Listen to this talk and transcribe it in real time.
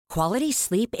Quality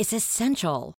sleep is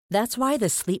essential. That's why the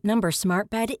Sleep Number Smart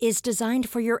Bed is designed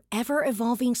for your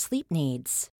ever-evolving sleep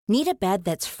needs. Need a bed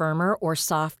that's firmer or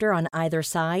softer on either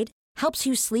side? Helps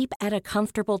you sleep at a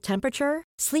comfortable temperature?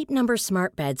 Sleep Number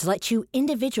Smart Beds let you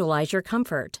individualize your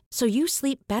comfort, so you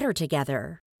sleep better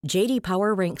together. J.D.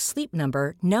 Power ranks Sleep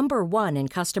Number number 1 in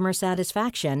customer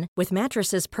satisfaction with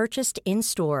mattresses purchased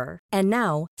in-store. And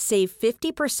now, save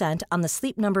 50% on the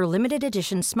Sleep Number Limited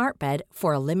Edition Smart Bed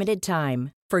for a limited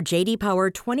time. For J.D. Power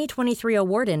 2023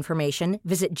 award information,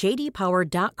 visit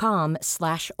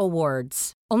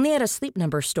jdpower.com/awards. Only at a Sleep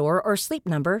Number store or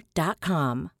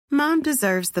sleepnumber.com. Mom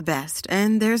deserves the best,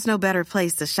 and there's no better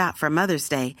place to shop for Mother's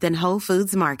Day than Whole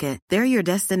Foods Market. They're your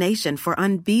destination for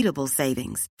unbeatable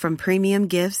savings, from premium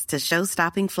gifts to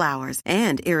show-stopping flowers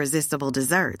and irresistible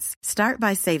desserts. Start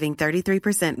by saving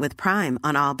 33% with Prime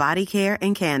on all body care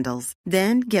and candles.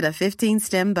 Then get a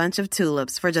 15-stem bunch of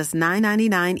tulips for just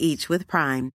 $9.99 each with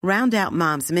Prime. Round out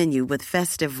Mom's menu with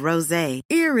festive rosé,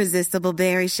 irresistible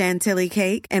berry chantilly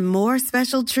cake, and more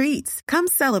special treats. Come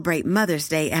celebrate Mother's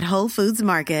Day at Whole Foods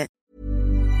Market.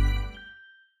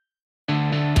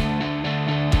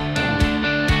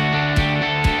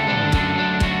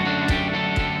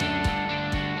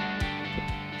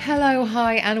 Hello,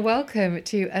 hi, and welcome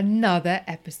to another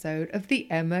episode of The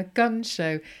Emma Gunn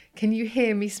Show. Can you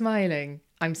hear me smiling?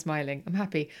 I'm smiling. I'm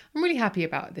happy. I'm really happy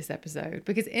about this episode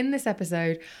because in this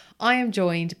episode, I am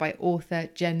joined by author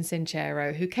Jen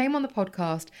Sincero, who came on the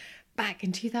podcast back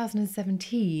in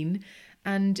 2017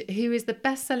 and who is the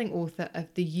best-selling author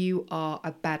of the You Are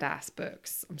a Badass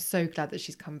books. I'm so glad that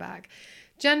she's come back.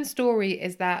 Jen's story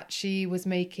is that she was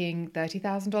making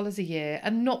 $30,000 a year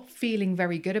and not feeling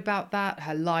very good about that,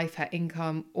 her life, her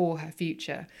income, or her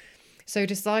future. So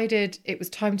decided it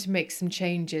was time to make some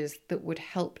changes that would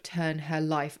help turn her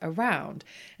life around.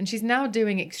 And she's now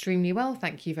doing extremely well,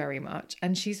 thank you very much.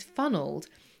 And she's funneled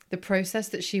the process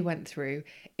that she went through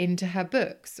into her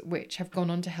books, which have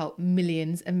gone on to help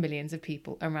millions and millions of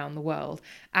people around the world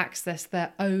access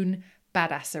their own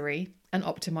badassery and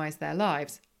optimize their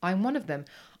lives. I'm one of them.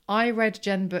 I read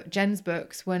Jen's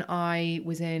books when I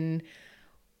was in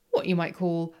what you might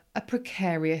call a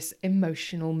precarious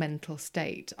emotional mental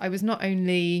state. I was not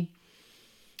only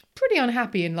pretty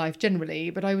unhappy in life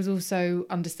generally, but I was also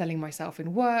underselling myself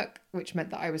in work, which meant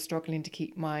that I was struggling to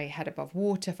keep my head above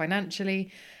water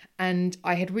financially. And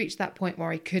I had reached that point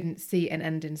where I couldn't see an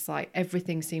end in sight.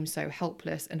 Everything seemed so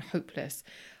helpless and hopeless.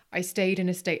 I stayed in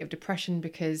a state of depression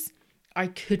because I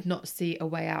could not see a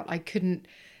way out. I couldn't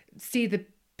see the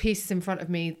pieces in front of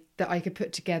me that I could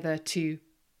put together to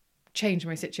change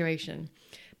my situation.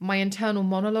 My internal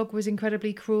monologue was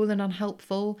incredibly cruel and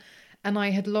unhelpful, and I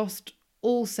had lost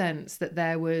all sense that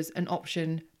there was an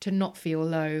option to not feel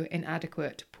low,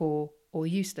 inadequate, poor, or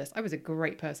useless. I was a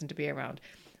great person to be around.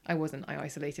 I wasn't. I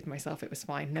isolated myself. It was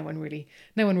fine. No one really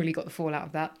got the fallout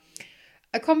of that.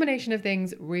 A combination of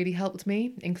things really helped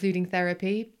me, including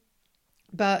therapy,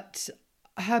 but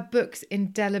her books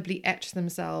indelibly etched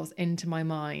themselves into my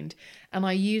mind, and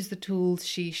I use the tools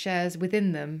she shares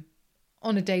within them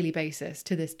on a daily basis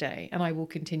to this day, and I will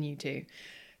continue to.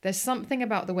 There's something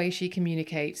about the way she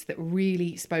communicates that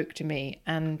really spoke to me,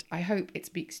 and I hope it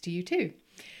speaks to you too.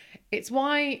 It's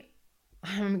why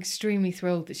I'm extremely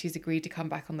thrilled that she's agreed to come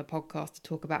back on the podcast to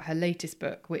talk about her latest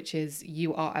book, which is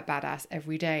You Are a Badass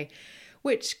Every Day,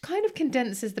 which kind of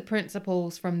condenses the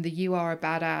principles from the You Are a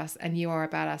Badass and You Are a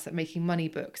Badass at Making Money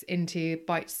books into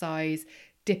bite-sized,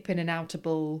 dip in and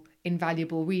outable,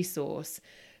 invaluable resource.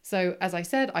 So as I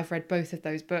said, I've read both of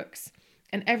those books.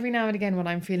 And every now and again when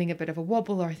I'm feeling a bit of a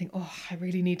wobble or I think, oh, I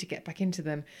really need to get back into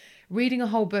them, reading a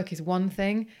whole book is one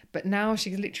thing, but now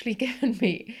she's literally given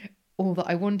me all that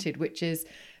I wanted, which is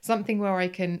something where I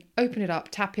can open it up,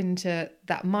 tap into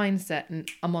that mindset, and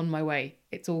I'm on my way.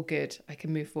 It's all good. I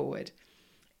can move forward.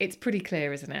 It's pretty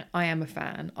clear, isn't it? I am a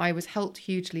fan. I was helped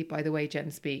hugely by the way Jen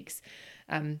speaks.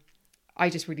 I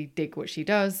just really dig what she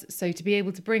does. So to be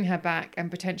able to bring her back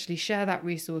and potentially share that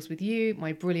resource with you,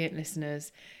 my brilliant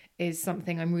listeners, is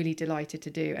something I'm really delighted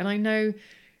to do. And I know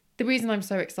the reason I'm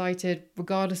so excited,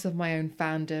 regardless of my own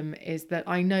fandom, is that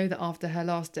I know that after her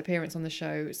last appearance on the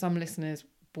show, some listeners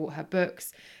bought her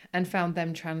books and found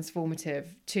them transformative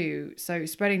too. So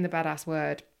spreading the badass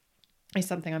word is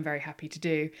something I'm very happy to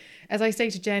do. As I say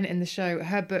to Jen in the show,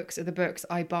 her books are the books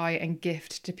I buy and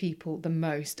gift to people the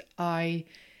most. I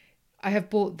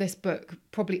have bought this book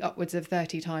probably upwards of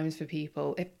 30 times for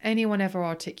people. If anyone ever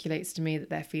articulates to me that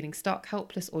they're feeling stuck,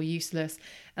 helpless, or useless,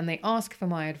 and they ask for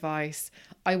my advice,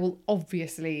 I will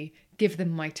obviously give them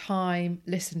my time,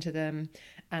 listen to them,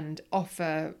 and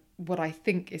offer what I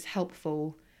think is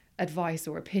helpful advice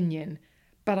or opinion.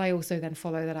 But I also then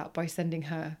follow that up by sending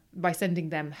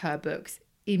them her books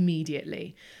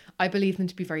immediately. I believe them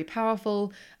to be very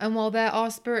powerful. And while there are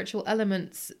spiritual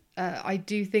elements, I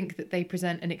do think that they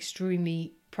present an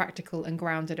extremely practical and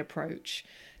grounded approach.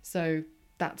 So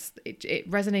it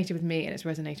resonated with me, and it's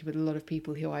resonated with a lot of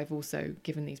people who I've also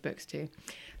given these books to.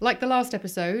 Like the last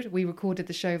episode, we recorded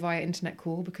the show via internet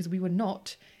call because we were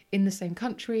not in the same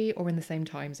country or in the same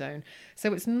time zone.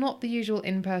 So it's not the usual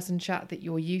in-person chat that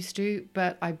you're used to,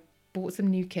 but I bought some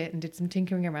new kit and did some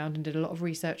tinkering around and did a lot of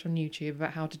research on YouTube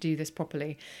about how to do this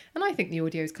properly. And I think the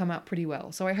audio's come out pretty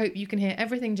well. So I hope you can hear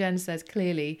everything Jen says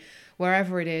clearly,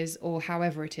 wherever it is or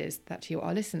however it is that you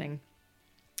are listening.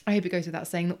 I hope it goes without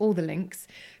saying that all the links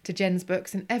to Jen's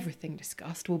books and everything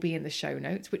discussed will be in the show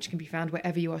notes, which can be found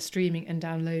wherever you are streaming and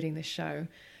downloading this show.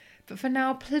 But for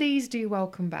now, please do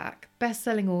welcome back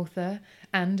best-selling author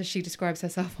and, as she describes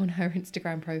herself on her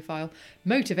Instagram profile,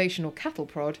 motivational cattle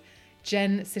prod,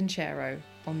 Jen Sincero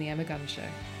on The Emma Gunn Show.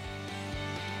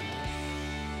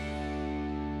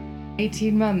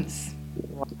 18 months.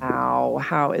 Wow,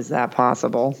 how is that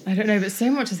possible? I don't know, but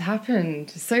so much has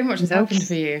happened. So much has happened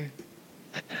for you.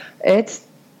 It's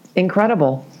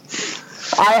incredible.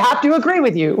 I have to agree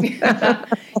with you.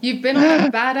 You've been on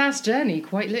a badass journey,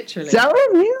 quite literally. So have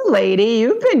you, lady.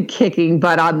 You've been kicking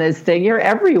butt on this thing. You're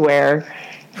everywhere.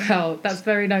 Well, that's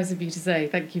very nice of you to say.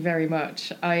 Thank you very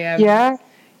much.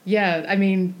 Yeah, I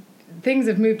mean, things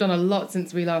have moved on a lot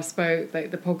since we last spoke.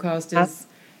 Like, the podcast is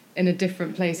in a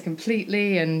different place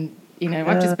completely. And,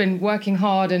 I've just been working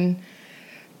hard and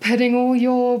putting all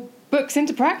your books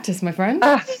into practice, my friend.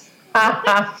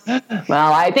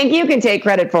 Well, I think you can take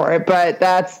credit for it, but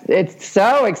it's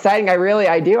so exciting.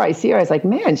 I do. I see her. I was like,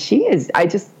 man,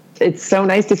 it's so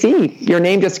nice to see. Your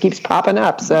name just keeps popping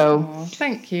up. So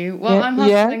thank you. Well, I'm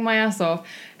hustling my ass off.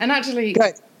 And actually,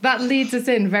 good. That leads us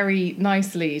in very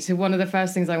nicely to one of the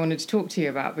first things I wanted to talk to you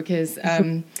about, because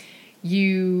the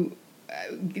new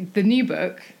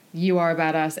book, You Are a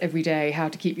Badass Every Day, How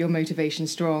to Keep Your Motivation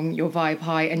Strong, Your Vibe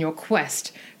High, and Your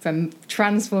Quest from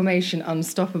Transformation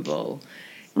Unstoppable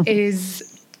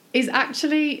is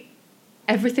actually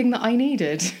everything that I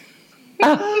needed.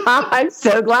 I'm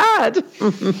so glad.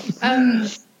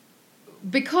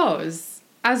 Because,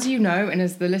 as you know, and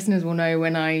as the listeners will know,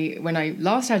 when I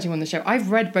last had you on the show,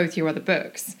 I've read both your other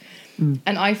books.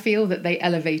 And I feel that they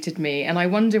elevated me. And I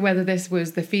wonder whether this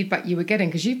was the feedback you were getting,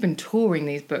 because you've been touring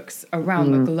these books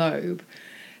around the globe.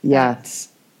 Yeah.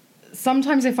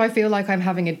 Sometimes if I feel like I'm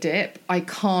having a dip, I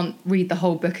can't read the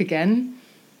whole book again.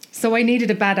 So I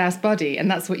needed a badass buddy, and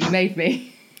that's what you made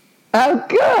me. Oh,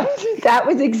 good. That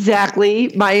was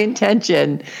exactly my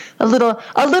intention. A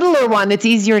littler one that's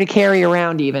easier to carry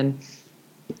around even.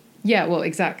 Yeah, well,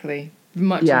 exactly.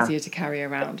 Much easier to carry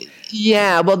around.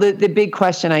 Yeah, well, the big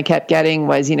question I kept getting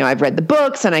was, I've read the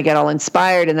books and I get all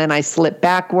inspired and then I slip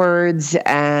backwards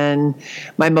and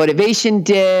my motivation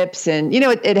dips and,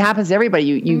 it happens to everybody.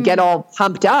 You get all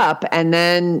pumped up and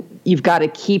then you've got to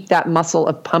keep that muscle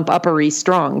of pump-uppery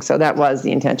strong. So that was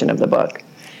the intention of the book.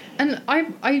 And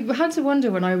I had to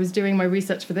wonder when I was doing my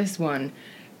research for this one,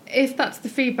 if that's the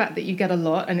feedback that you get a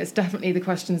lot, and it's definitely the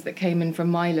questions that came in from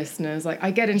my listeners, like I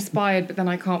get inspired, but then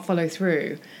I can't follow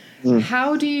through.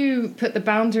 How do you put the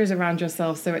boundaries around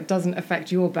yourself so it doesn't affect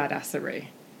your badassery?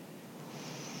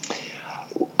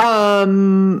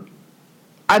 I'm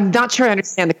not sure I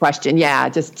understand the question. Yeah,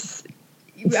 just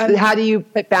how do you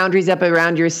put boundaries up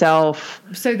around yourself?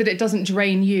 So that it doesn't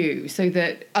drain you, so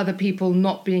that other people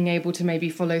not being able to maybe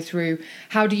follow through.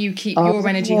 How do you keep your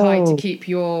energy high to keep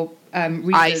your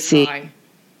readers high?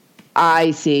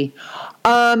 I see.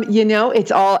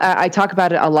 It's all, I talk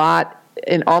about it a lot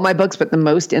in all my books, but the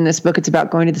most in this book, it's about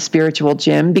going to the spiritual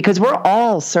gym, because we're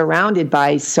all surrounded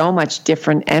by so much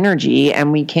different energy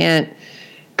and we can't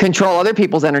control other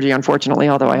people's energy, unfortunately,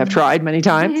 although I have tried many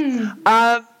times.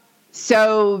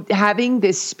 So having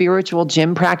this spiritual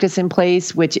gym practice in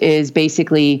place, which is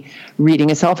basically reading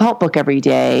a self-help book every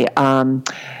day,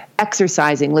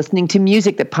 exercising, listening to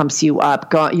music that pumps you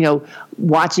up,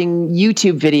 watching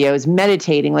YouTube videos,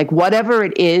 meditating, like whatever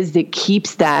it is that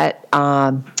keeps that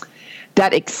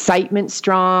excitement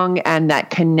strong and that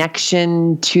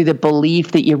connection to the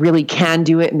belief that you really can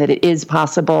do it and that it is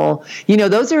possible.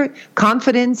 Those are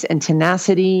confidence and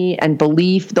tenacity and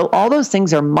belief. All those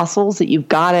things are muscles that you've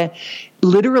got to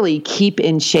literally keep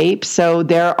in shape. So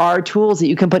there are tools that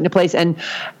you can put into place. And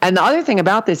the other thing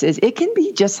about this is it can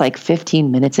be just like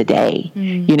 15 minutes a day,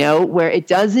 where it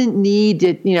doesn't need to,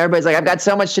 everybody's like, I've got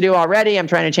so much to do already. I'm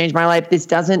trying to change my life. This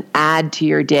doesn't add to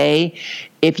your day.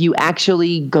 If you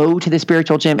actually go to the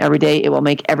spiritual gym every day, it will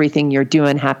make everything you're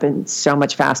doing happen so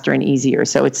much faster and easier.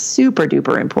 So it's super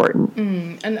duper important.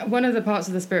 And one of the parts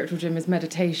of the spiritual gym is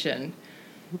meditation.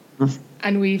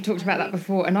 And we've talked about that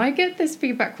before. And I get this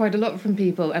feedback quite a lot from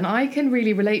people. And I can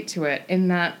really relate to it in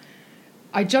that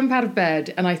I jump out of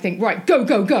bed and I think, right, go,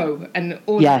 go, go. And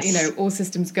all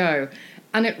systems go.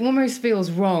 And it almost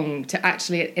feels wrong to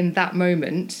actually, in that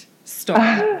moment,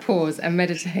 stop, pause and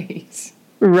meditate.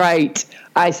 Right.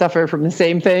 I suffer from the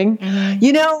same thing,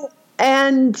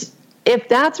 and if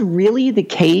that's really the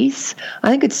case, I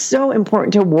think it's so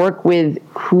important to work with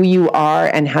who you are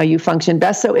and how you function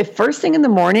best. So if first thing in the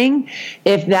morning,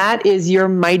 if that is your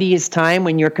mightiest time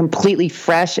when you're completely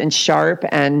fresh and sharp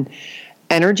and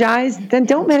energized, then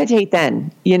don't meditate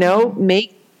then,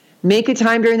 make a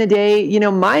time during the day.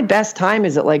 My best time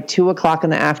is at like 2:00 in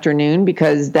the afternoon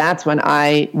because that's when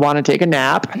I want to take a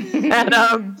nap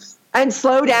and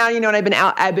slow down, and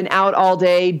I've been out all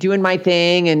day doing my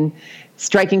thing and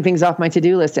striking things off my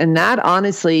to-do list. And that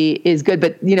honestly is good.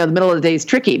 But, the middle of the day is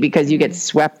tricky because you get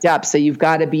swept up. So you've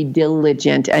got to be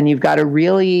diligent and you've got to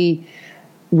really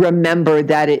remember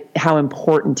how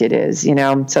important it is,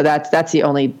 So that's the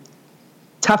only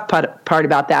tough part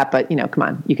about that. But, come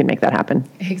on, you can make that happen.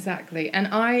 Exactly. And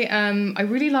I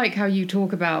really like how you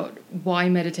talk about why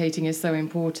meditating is so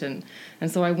important.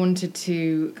 And so I wanted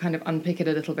to kind of unpick it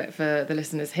a little bit for the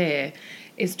listeners here.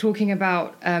 Is talking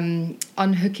about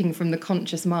unhooking from the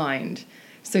conscious mind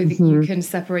so that you can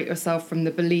separate yourself from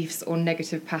the beliefs or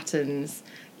negative patterns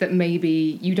that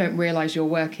maybe you don't realize you're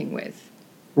working with.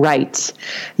 Right.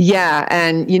 Yeah.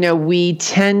 And, we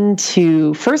tend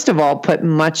to, first of all, put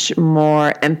much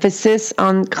more emphasis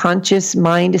on conscious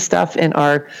mind stuff in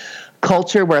our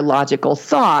culture where logical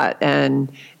thought and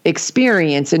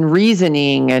experience and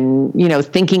reasoning and,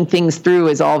 thinking things through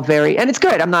is all very, and it's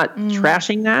good. I'm not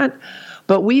trashing that.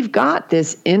 But we've got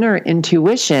this inner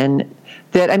intuition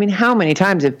that, how many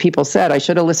times have people said, I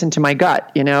should have listened to my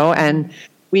gut, and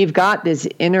we've got this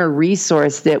inner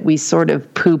resource that we sort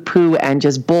of poo-poo and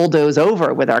just bulldoze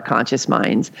over with our conscious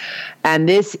minds. And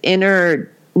this inner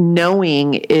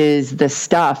knowing is the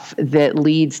stuff that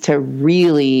leads to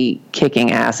really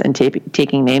kicking ass and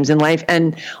taking names in life.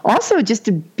 And also just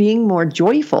to being more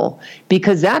joyful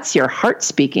because that's your heart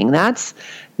speaking. That's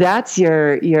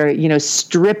your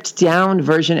stripped down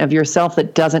version of yourself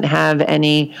that doesn't have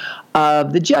any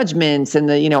of the judgments and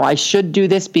the, I should do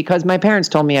this because my parents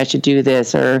told me I should do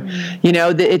this, or,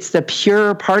 it's the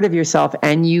pure part of yourself,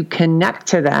 and you connect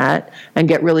to that and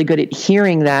get really good at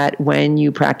hearing that when you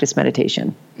practice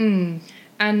meditation.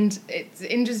 And it's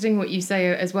interesting what you say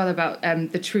as well about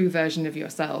the true version of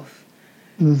yourself.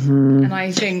 And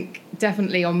I think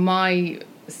definitely on my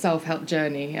self-help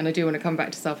journey, and I do want to come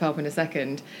back to self-help in a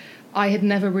second, I had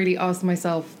never really asked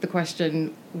myself the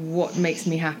question, what makes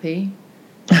me happy?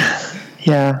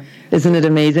 Yeah. Isn't it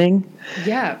amazing?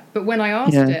 Yeah. But when I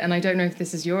asked it, and I don't know if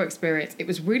this is your experience, it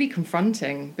was really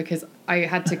confronting because I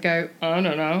had to go, I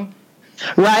don't know.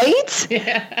 Right?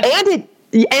 Yeah.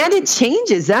 And it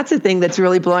changes. That's the thing that's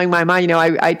really blowing my mind.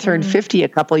 I turned 50 a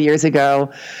couple of years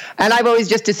ago, and I've always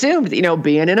just assumed,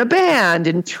 being in a band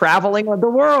and traveling the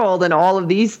world and all of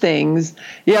these things,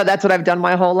 that's what I've done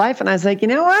my whole life. And I was like, you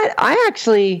know what? I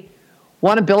actually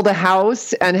want to build a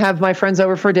house and have my friends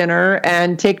over for dinner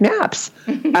and take naps.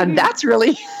 And that's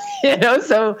really,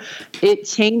 so it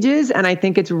changes. And I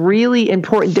think it's really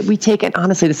important that we take it.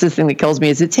 Honestly, this is the thing that kills me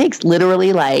is it takes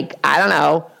literally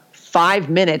 5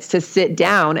 minutes to sit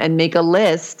down and make a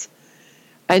list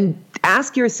and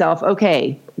ask yourself,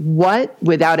 okay,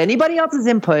 without anybody else's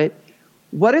input,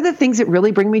 what are the things that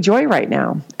really bring me joy right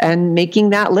now? And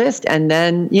making that list and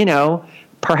then,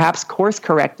 perhaps course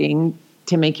correcting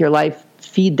to make your life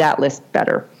feed that list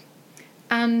better.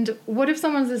 And what if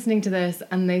someone's listening to this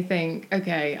and they think,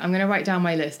 okay, I'm going to write down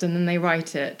my list, and then they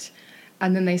write it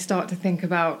and then they start to think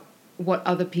about what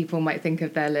other people might think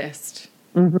of their list?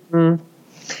 I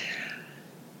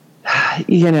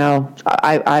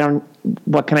don't,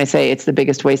 what can I say? It's the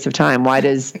biggest waste of time. Why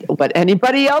does what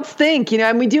anybody else think?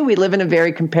 And we live in a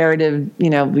very comparative,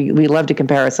 we love to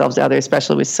compare ourselves to others,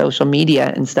 especially with social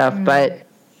media and stuff, but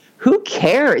who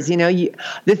cares?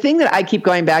 The thing that I keep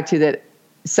going back to that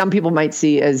some people might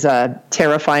see as a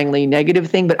terrifyingly negative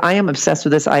thing, but I am obsessed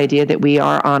with this idea that we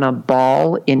are on a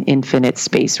ball in infinite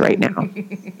space right now.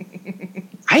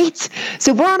 Right?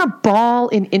 So we're on a ball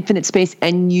in infinite space,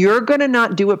 and you're going to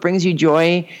not do what brings you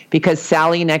joy because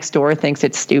Sally next door thinks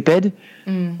it's stupid.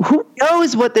 Who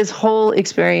knows what this whole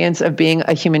experience of being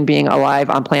a human being alive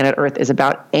on planet Earth is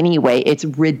about anyway? It's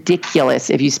ridiculous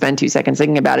if you spend 2 seconds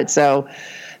thinking about it. So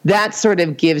that sort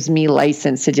of gives me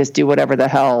license to just do whatever the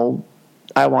hell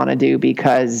I want to do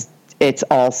because it's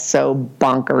all so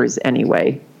bonkers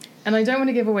anyway. And I don't want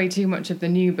to give away too much of the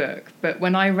new book, but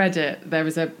when I read it, there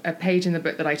was a page in the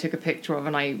book that I took a picture of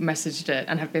and I messaged it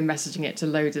and have been messaging it to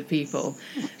loads of people.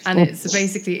 And it's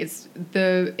basically, it's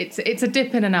a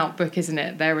dip in and out book, isn't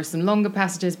it? There are some longer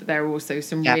passages, but there are also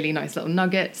some really nice little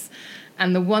nuggets.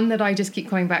 And the one that I just keep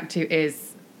coming back to is,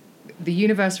 the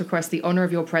universe requests the honor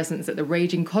of your presence at the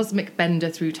raging cosmic bender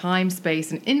through time,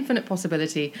 space, and infinite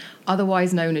possibility,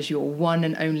 otherwise known as your one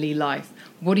and only life.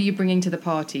 What are you bringing to the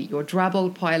party? Your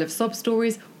drabbled pile of sob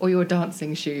stories or your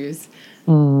dancing shoes?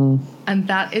 And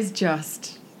that is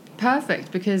just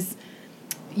perfect because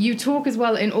you talk as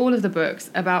well in all of the books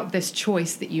about this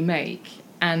choice that you make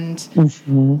and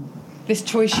this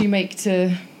choice you make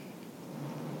to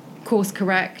course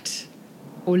correct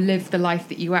or live the life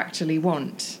that you actually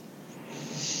want.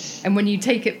 And when you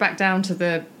take it back down to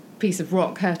the piece of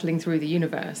rock hurtling through the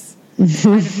universe, it's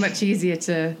kind of much easier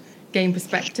to gain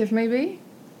perspective, maybe.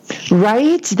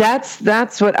 Right?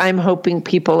 That's what I'm hoping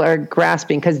people are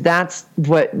grasping, because that's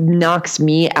what knocks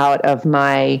me out of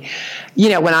my,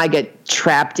 when I get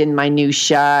trapped in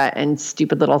minutia and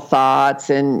stupid little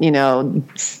thoughts and,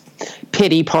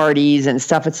 pity parties and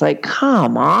stuff. It's like,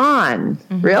 come on,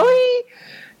 really?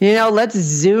 Let's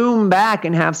zoom back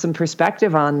and have some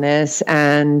perspective on this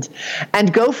and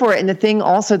go for it. And the thing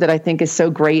also that I think is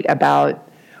so great about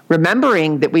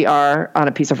remembering that we are on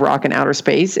a piece of rock in outer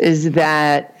space is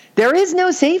that there is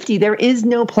no safety. There is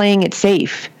no playing it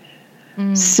safe.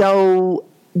 So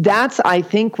that's, I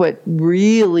think, what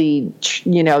really,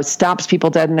 stops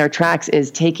people dead in their tracks is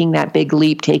taking that big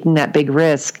leap, taking that big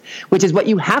risk, which is what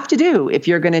you have to do if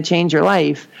you're going to change your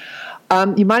life.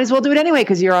 You might as well do it anyway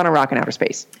because you're on a rock in outer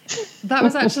space. That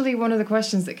was actually one of the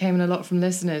questions that came in a lot from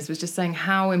listeners, was just saying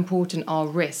how important are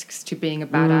risks to being a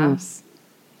badass?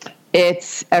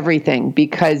 It's everything,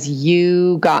 because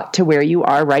you got to where you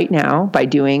are right now by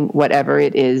doing whatever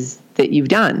it is that you've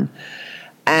done.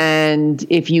 And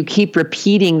if you keep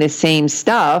repeating the same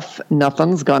stuff,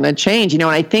 nothing's going to change. And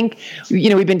I think,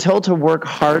 we've been told to work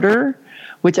harder,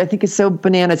 which I think is so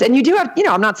bananas. And you do have,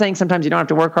 I'm not saying sometimes you don't have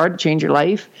to work hard to change your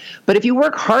life, but if you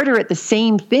work harder at the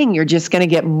same thing, you're just going to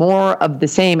get more of the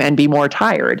same and be more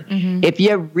tired. If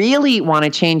you really want to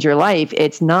change your life,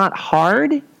 it's not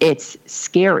hard, it's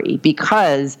scary,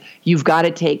 because you've got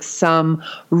to take some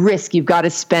risk. You've got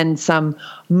to spend some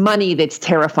money that's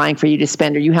terrifying for you to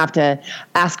spend, or you have to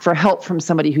ask for help from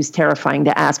somebody who's terrifying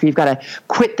to ask, or you've got to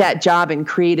quit that job and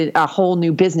create a whole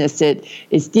new business that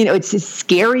is, it's as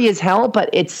scary as hell,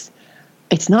 but it's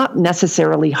not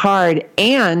necessarily hard.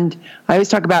 And I always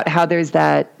talk about how there's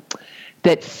that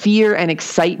fear and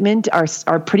excitement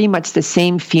are pretty much the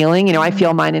same feeling. I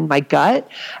feel mine in my gut.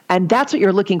 And that's what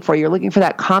you're looking for. You're looking for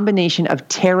that combination of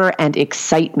terror and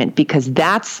excitement, because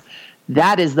that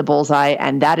is the bullseye,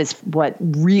 and that is what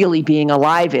really being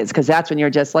alive is, because that's when you're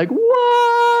just like,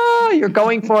 whoa, you're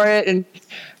going for it. And,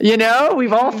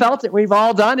 we've all felt it. We've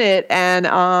all done it. And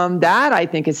that, I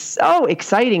think, is so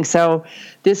exciting. So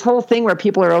this whole thing where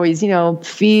people are always,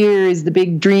 fear is the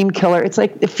big dream killer. It's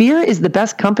like fear is the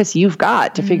best compass you've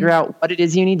got to figure out what it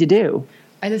is you need to do.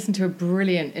 I listened to a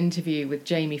brilliant interview with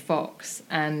Jamie Foxx,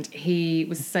 and he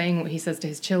was saying what he says to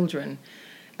his children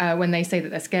when they say that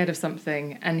they're scared of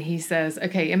something. And he says,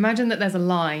 okay, imagine that there's a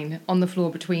line on the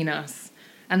floor between us,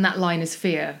 and that line is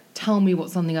fear. Tell me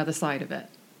what's on the other side of it.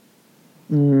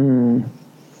 And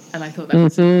I thought that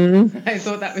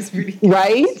was really good.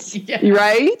 Right? Yeah.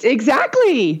 Right?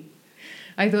 Exactly.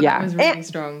 I thought that was really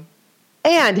strong.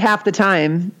 And half the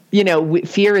time,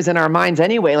 fear is in our minds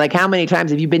anyway. Like, how many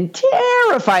times have you been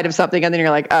terrified of something and then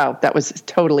you're like, oh, that was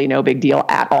totally no big deal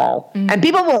at all. And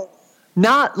people will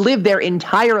not live their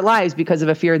entire lives because of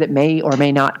a fear that may or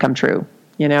may not come true,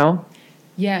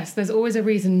 Yes, there's always a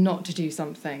reason not to do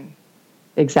something.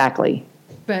 Exactly.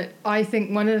 But I think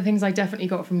one of the things I definitely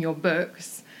got from your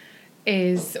books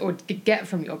get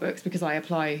from your books, because I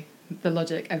apply the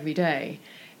logic every day.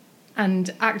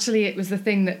 And actually it was the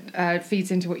thing that feeds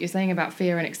into what you're saying about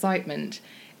fear and excitement,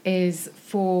 is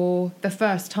for the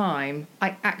first time,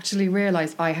 I actually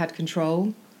realized I had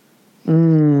control.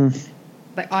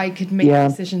 Like I could make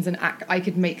decisions and I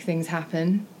could make things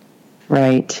happen.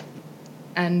 Right.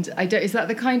 And is that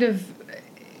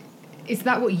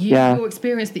what your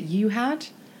experience that you had?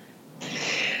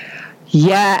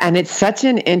 Yeah, and it's such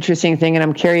an interesting thing, and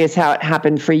I'm curious how it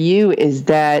happened for you, is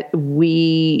that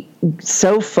we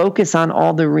so focus on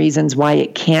all the reasons why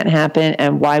it can't happen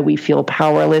and why we feel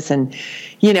powerless. And,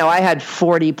 I had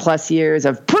 40 plus years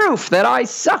of proof that I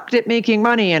sucked at making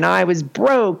money and I was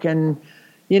broke, and,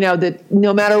 that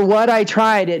no matter what I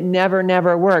tried, it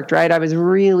never worked, right? I was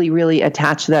really, really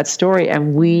attached to that story,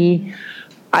 and we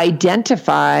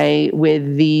identify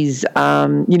with these,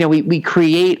 we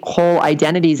create whole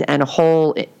identities and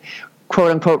whole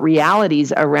quote unquote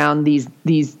realities around these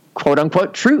quote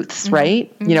unquote truths,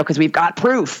 right? Because we've got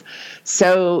proof.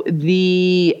 So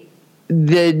when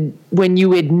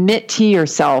you admit to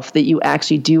yourself that you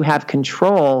actually do have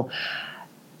control,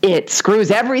 it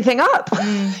screws everything up,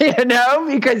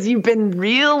 because you've been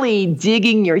really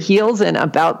digging your heels in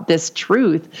about this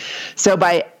truth. So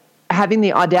by having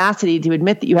the audacity to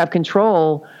admit that you have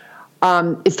control,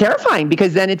 is terrifying,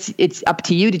 because then it's up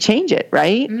to you to change it,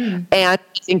 right? And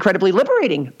it's incredibly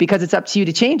liberating because it's up to you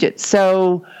to change it.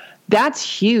 So that's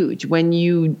huge when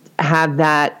you have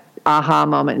that aha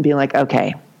moment and be like,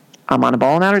 okay, I'm on a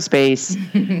ball in outer space.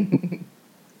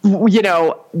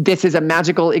 This is a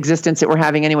magical existence that we're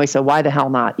having anyway, so why the hell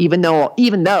not? Even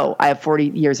though I have 40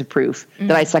 years of proof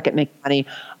that I suck at making money,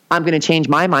 I'm going to change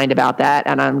my mind about that,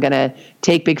 and I'm going to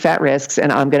take big fat risks,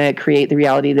 and I'm going to create the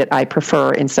reality that I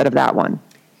prefer instead of that one.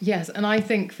 Yes, and I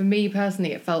think for me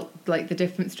personally, it felt like the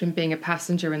difference between being a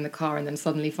passenger in the car and then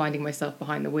suddenly finding myself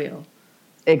behind the wheel.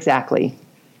 Exactly.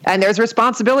 And there's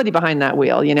responsibility behind that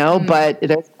wheel, but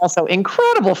there's also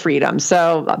incredible freedom.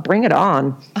 So bring it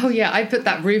on. Oh, yeah. I put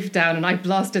that roof down and I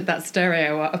blasted that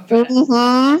stereo up. And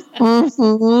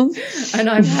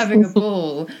I'm having a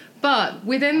ball. But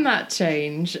within that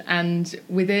change and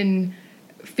within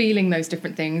feeling those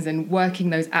different things and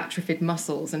working those atrophied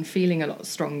muscles and feeling a lot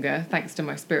stronger, thanks to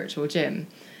my spiritual gym,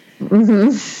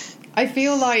 I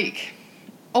feel like,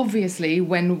 obviously,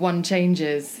 when one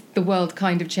changes, the world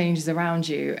kind of changes around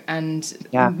you. And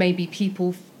maybe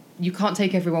people, you can't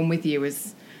take everyone with you,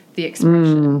 is the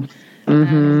expression.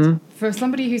 And for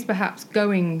somebody who's perhaps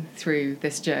going through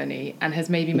this journey and has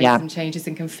maybe made some changes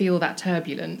and can feel that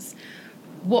turbulence,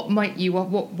 what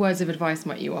words of advice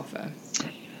might you offer?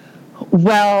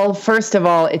 Well, first of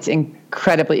all, it's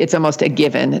almost a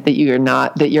given that you're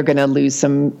going to lose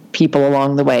some people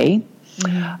along the way.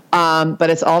 But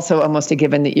it's also almost a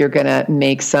given that you're going to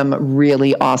make some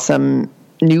really awesome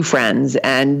new friends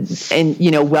and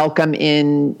welcome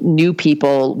in new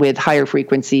people with higher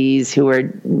frequencies who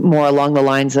are more along the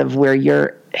lines of where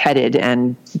you're headed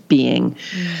and being.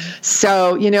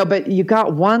 So, but you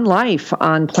got one life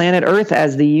on planet Earth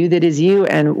as the you that is you,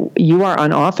 and you are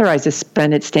unauthorized to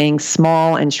spend it staying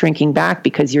small and shrinking back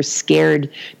because you're scared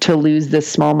to lose the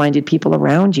small-minded people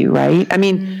around you, right? I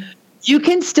mean, you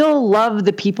can still love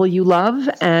the people you love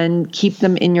and keep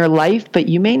them in your life, but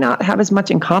you may not have as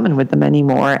much in common with them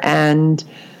anymore. And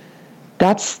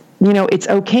that's, it's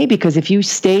okay, because if you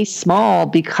stay small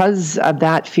because of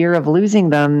that fear of losing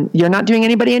them, you're not doing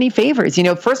anybody any favors.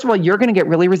 First of all, you're going to get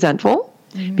really resentful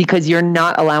because you're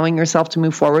not allowing yourself to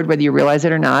move forward, whether you realize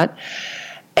it or not.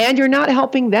 And you're not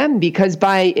helping them, because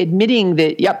by admitting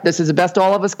that, yep, this is the best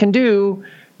all of us can do,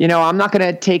 I'm not going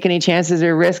to take any chances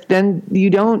or risk, then you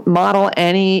don't model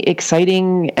any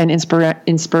exciting and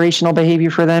inspirational behavior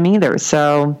for them either.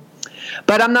 So,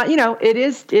 but I'm not, it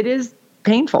is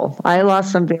painful. I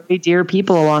lost some very dear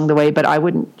people along the way, but I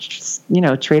wouldn't,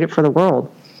 trade it for the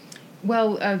world.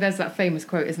 Well, there's that famous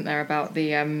quote, isn't there, about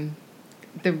the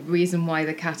reason why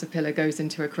the caterpillar goes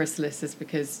into a chrysalis is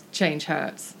because change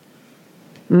hurts.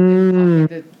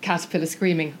 The caterpillar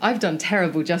screaming. I've done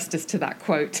terrible justice to that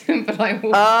quote, but I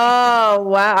will. Oh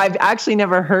wow! I've actually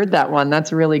never heard that one.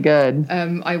 That's really good.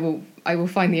 I will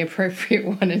find the appropriate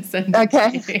one and send it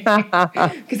to you,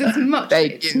 because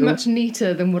it's much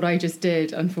neater than what I just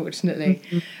did, unfortunately.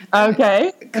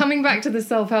 Okay. Coming back to the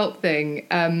self-help thing,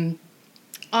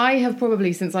 I have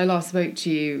probably, since I last spoke to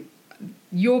you,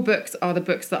 your books are the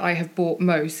books that I have bought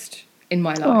most in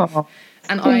my life,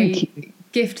 and I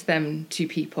gift them to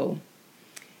people.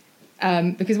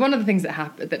 Because one of the things that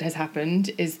has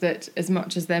happened is that as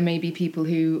much as there may be people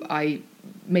who I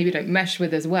maybe don't mesh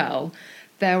with as well,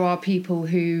 there are people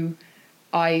who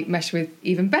I mesh with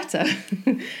even better.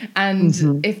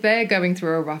 And if they're going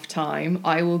through a rough time,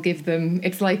 I will give them,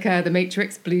 it's like the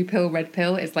Matrix, blue pill, red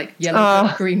pill. It's like yellow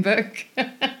book, green book.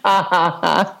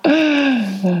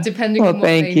 Depending on what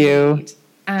they need.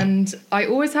 And I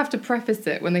always have to preface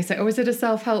it when they say, is it a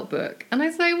self-help book? And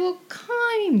I say, well,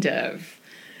 kind of.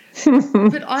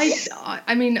 But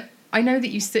I mean, I know that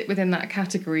you sit within that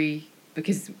category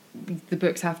because the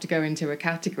books have to go into a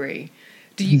category.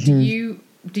 Do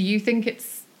you think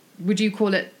it's would you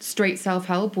call it straight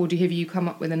self-help, or have you come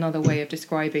up with another way of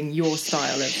describing your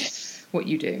style of what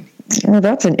you do? Well,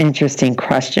 that's an interesting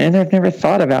question. I've never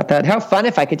thought about that. How fun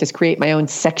if I could just create my own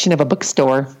section of a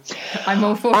bookstore. I'm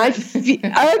all for it.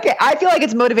 Okay, I feel like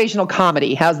it's motivational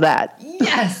comedy. How's that?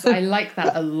 Yes, I like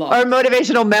that a lot. Or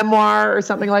motivational memoir or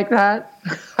something like that.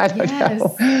 I don't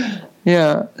know.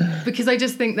 Yeah. Because I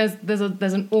just think there's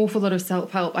an awful lot of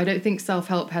self-help. I don't think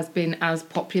self-help has been as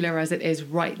popular as it is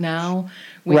right now.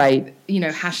 With, right.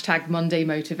 Hashtag Monday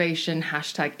motivation,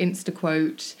 hashtag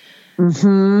Instaquote.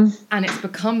 Mm-hmm. And it's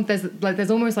become,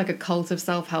 there's almost like a cult of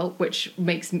self-help, which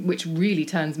really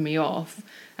turns me off.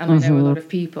 And I know a lot of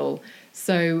people.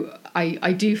 So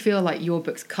I do feel like your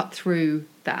books cut through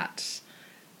that,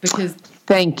 because...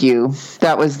 Thank you.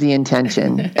 That was the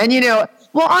intention. And,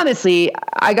 well, honestly,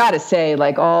 I got to say,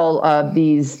 like, all of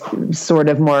these sort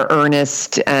of more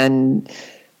earnest and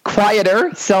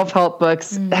quieter self-help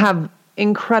books have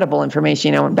incredible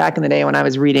information. Back in the day when I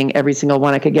was reading every single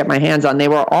one I could get my hands on, they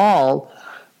were all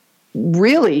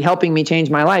really helping me change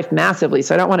my life massively.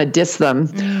 So I don't want to diss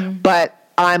them, but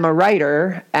I'm a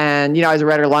writer, and, I was a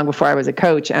writer long before I was a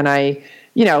coach. And I,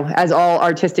 as all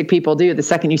artistic people do, the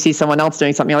second you see someone else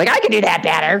doing something, you're like, I can do that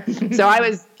better. So I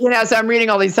was, so I'm reading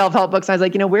all these self-help books. And I was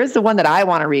like, where's the one that I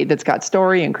want to read that's got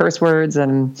story and curse words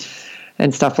and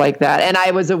stuff like that. And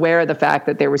I was aware of the fact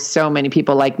that there were so many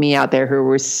people like me out there who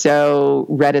were so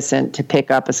reticent to pick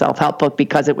up a self-help book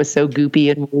because it was so goopy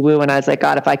and woo-woo. And I was like,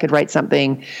 God, if I could write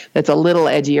something that's a little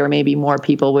edgier, maybe more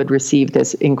people would receive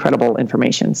this incredible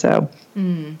information. So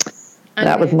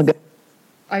that was my good.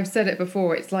 I've said it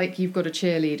before, it's like you've got a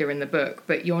cheerleader in the book,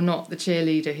 but you're not the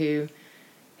cheerleader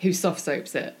who soft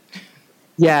soaps it.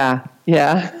 Yeah.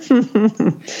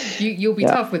 You'll be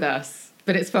tough with us,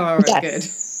 but it's for our own good.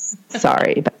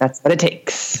 Sorry, but that's what it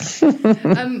takes.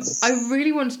 I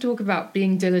really want to talk about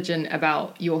being diligent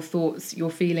about your thoughts, your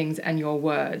feelings, and your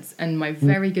words. And my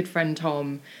very good friend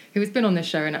Tom, who has been on this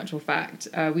show in actual fact,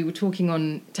 we were talking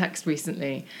on text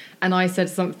recently, and I said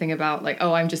something about like,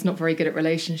 I'm just not very good at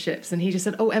relationships. And he just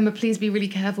said, Emma, please be really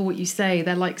careful what you say.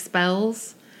 They're like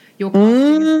spells. You're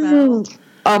casting a spell.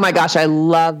 Oh my gosh, I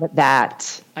love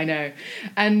that. I know.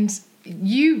 And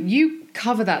you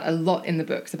cover that a lot in the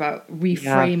books about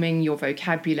reframing your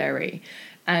vocabulary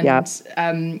and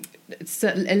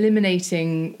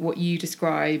eliminating what you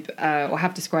describe or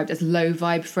have described as low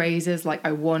vibe phrases like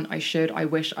I want, I should, I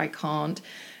wish, I can't.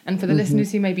 And for the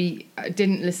listeners who maybe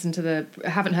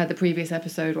haven't heard the previous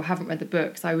episode or haven't read the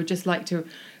books, I would just like to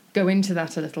go into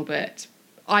that a little bit.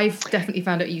 I've definitely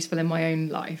found it useful in my own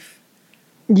life.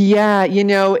 Yeah,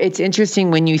 it's interesting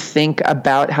when you think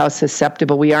about how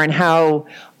susceptible we are and how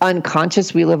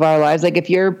unconscious we live our lives. Like if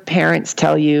your parents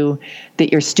tell you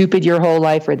that you're stupid your whole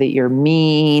life, or that you're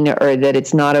mean, or that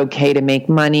it's not okay to make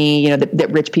money, that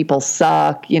rich people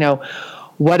suck,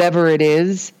 whatever it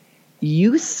is,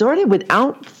 you sort of,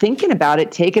 without thinking about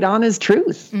it, take it on as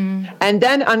truth. And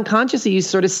then unconsciously you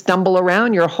sort of stumble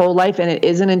around your whole life, and it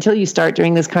isn't until you start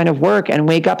doing this kind of work and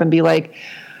wake up and be like,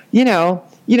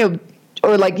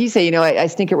 or like you say, I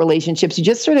stink at relationships. You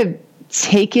just sort of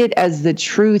take it as the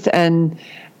truth and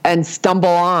stumble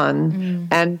on.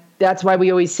 And that's why we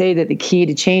always say that the key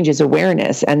to change is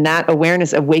awareness. And that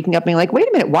awareness of waking up and being like, wait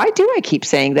a minute, why do I keep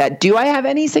saying that? Do I have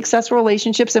any successful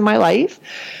relationships in my life?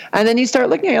 And then you start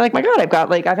looking at it, you're like, my God,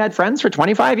 I've had friends for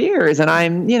 25 years and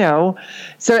I'm,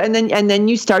 so, and then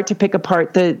you start to pick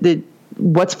apart the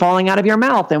what's falling out of your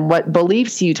mouth and what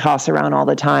beliefs you toss around all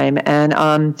the time.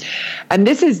 And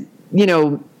this is,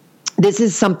 this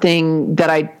is something that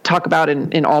I talk about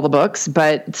in all the books,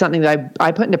 but something that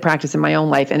I put into practice in my own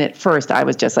life. And at first I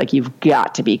was just like, you've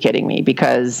got to be kidding me,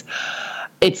 because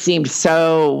it seemed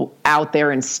so out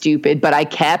there and stupid, but I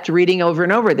kept reading over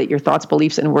and over that your thoughts,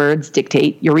 beliefs, and words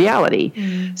dictate your reality.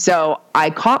 So I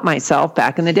caught myself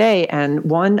back in the day. And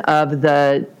one of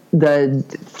the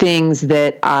things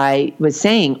that I was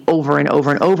saying over and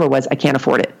over and over was, I can't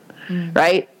afford it.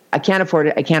 Right? I can't afford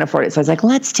it. I can't afford it. So I was like,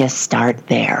 let's just start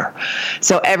there.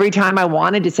 So every time I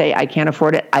wanted to say I can't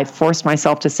afford it, I forced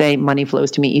myself to say money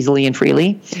flows to me easily and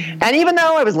freely. And even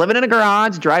though I was living in a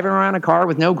garage, driving around a car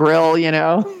with no grill,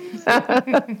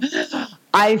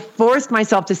 I forced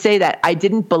myself to say that. I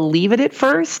didn't believe it at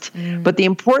first, but the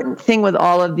important thing with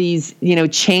all of these,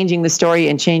 changing the story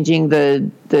and changing the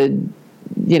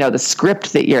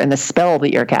script that you're and the spell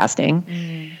that you're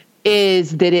casting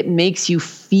is that it makes you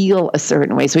feel a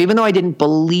certain way. So even though I didn't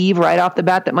believe right off the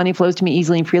bat that money flows to me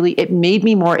easily and freely, it made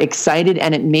me more excited,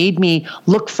 and it made me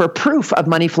look for proof of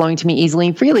money flowing to me easily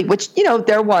and freely, which,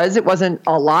 it wasn't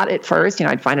a lot at first.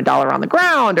 I'd find $1 on the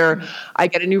ground, or I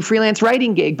get a new freelance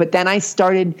writing gig. But then I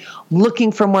started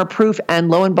looking for more proof, and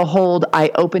lo and behold, I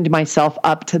opened myself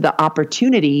up to the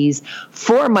opportunities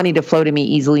for money to flow to me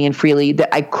easily and freely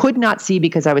that I could not see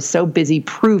because I was so busy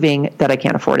proving that I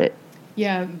can't afford it.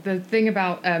 Yeah, the thing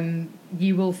about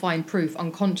you will find proof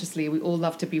unconsciously. We all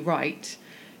love to be right.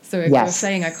 So if you're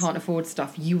saying I can't afford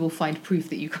stuff, you will find proof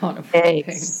that you can't afford things.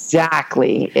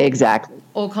 Exactly.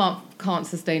 Or can't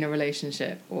sustain a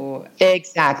relationship or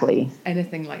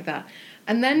anything like that.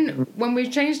 And then when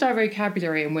we've changed our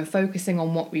vocabulary and we're focusing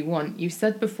on what we want, you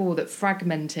said before that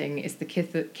fragmenting is the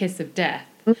kiss of death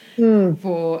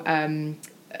for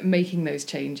making those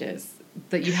changes,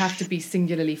 that you have to be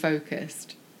singularly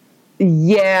focused.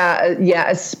 Yeah,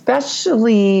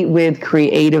 especially with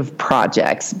creative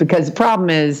projects, because the problem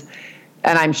is,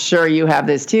 and I'm sure you have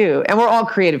this too, and we're all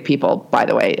creative people, by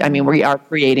the way. I mean, we are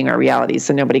creating our realities,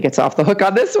 so nobody gets off the hook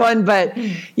on this one. But,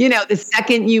 the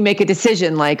second you make a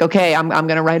decision like, okay, I'm going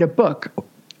to write a book,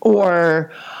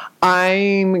 or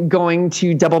I'm going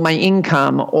to double my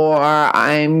income, or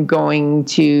I'm going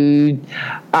to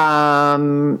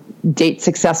date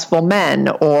successful men,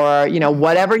 or,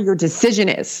 whatever your decision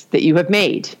is that you have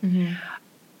made.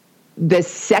 The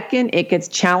second it gets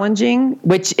challenging,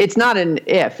 which it's not an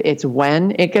if, it's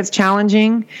when it gets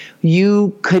challenging,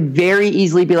 you could very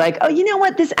easily be like, oh, you know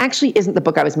what? This actually isn't the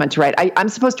book I was meant to write. I'm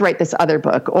supposed to write this other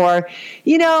book. Or,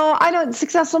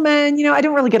 successful men, I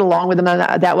don't really get along with them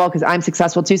that well because I'm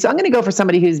successful too. So I'm going to go for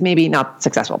somebody who's maybe not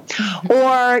successful.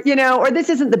 Or this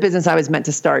isn't the business I was meant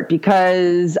to start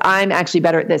because I'm actually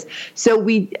better at this. So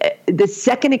the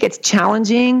second it gets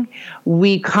challenging,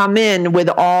 we come in with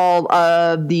all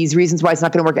of these reasons why it's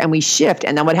not going to work, and we shift.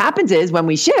 And then what happens is when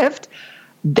we shift,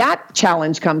 that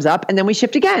challenge comes up, and then we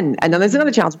shift again. And then there's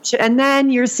another challenge. And then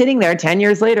you're sitting there 10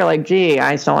 years later like, gee,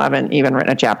 I still haven't even written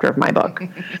a chapter of my book.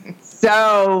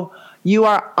 So you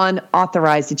are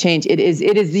unauthorized to change. It is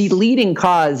the leading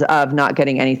cause of not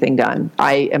getting anything done.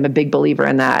 I am a big believer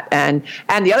in that. And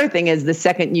the other thing is, the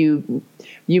second you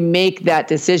make that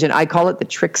decision, I call it the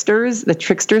tricksters. The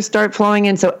tricksters start flowing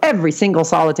in. So every single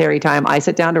solitary time I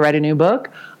sit down to write a new book,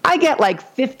 I get like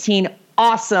 15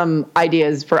 awesome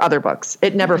ideas for other books.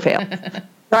 It never fails.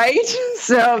 Right?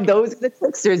 So those are the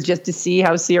tricksters, just to see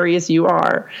how serious you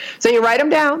are. So you write them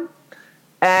down,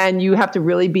 and you have to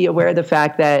really be aware of the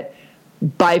fact that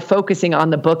by focusing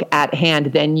on the book at hand,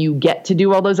 then you get to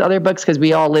do all those other books, because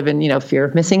we all live in, fear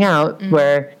of missing out,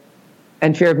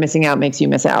 and fear of missing out makes you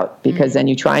miss out, because then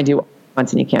you try and do it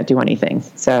once and you can't do anything.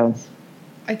 So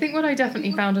I think what I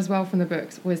definitely found as well from the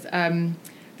books was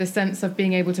the sense of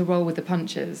being able to roll with the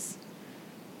punches,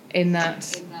 in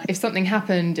that if something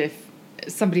happened, if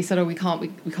somebody said, oh, we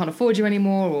can't afford you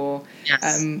anymore, or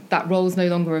that role's no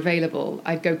longer available,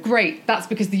 I'd go, great, that's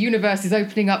because the universe is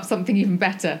opening up something even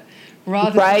better,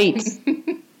 rather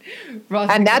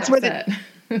and that's where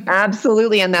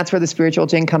absolutely. And that's where the spiritual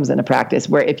gin comes into practice,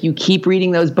 where if you keep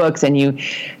reading those books and you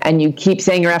keep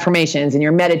saying your affirmations and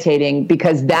you're meditating,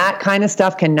 because that kind of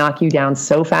stuff can knock you down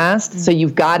so fast. So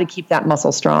you've got to keep that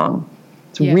muscle strong.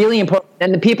 It's really important.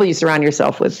 And the people you surround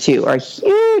yourself with too are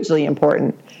hugely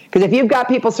important. Because if you've got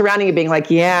people surrounding you being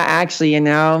like, yeah, actually,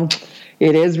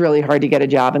 it is really hard to get a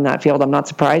job in that field. I'm not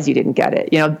surprised you didn't get it.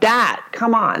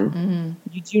 Come on.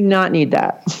 You do not need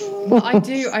that. Well, I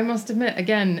do. I must admit,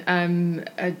 again,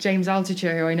 James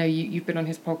Altucher, who I know you've been on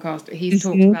his podcast, he's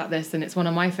talked about this, and it's one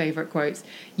of my favorite quotes.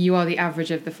 You are the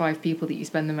average of the 5 people that you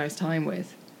spend the most time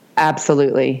with.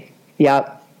 Absolutely.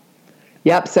 Yep.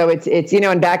 So it's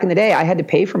and back in the day, I had to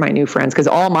pay for my new friends, because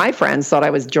all my friends thought I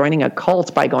was joining a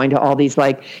cult by going to all these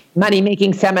like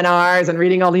money-making seminars and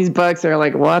reading all these books. They're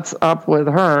like, what's up with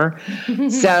her?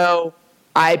 So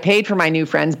I paid for my new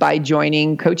friends by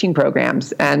joining coaching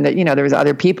programs. And, there was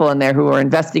other people in there who were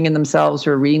investing in themselves, who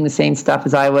were reading the same stuff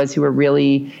as I was, who were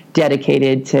really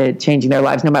dedicated to changing their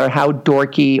lives, no matter how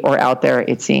dorky or out there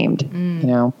it seemed,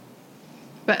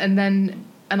 But, and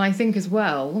I think as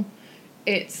well,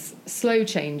 it's slow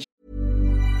change.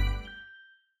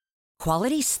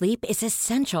 Quality sleep is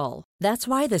essential. That's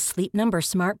why the Sleep Number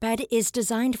Smart Bed is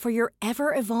designed for your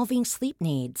ever-evolving sleep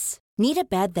needs. Need a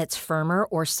bed that's firmer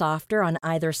or softer on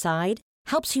either side?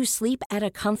 Helps you sleep at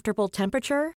a comfortable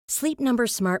temperature? Sleep Number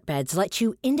Smart Beds let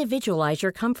you individualize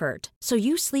your comfort, so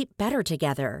you sleep better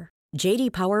together.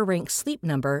 JD Power ranks Sleep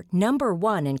Number number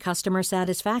 1 in customer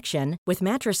satisfaction with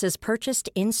mattresses purchased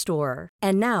in-store.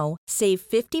 And now, save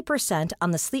 50%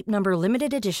 on the Sleep Number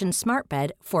Limited Edition Smart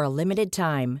Bed for a limited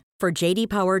time. For JD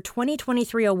Power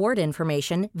 2023 award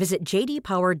information, visit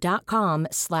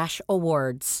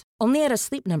jdpower.com/awards. Only at a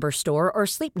Sleep Number store or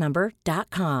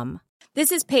sleepnumber.com.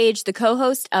 This is Paige, the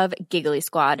co-host of Giggly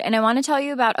Squad, and I want to tell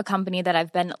you about a company that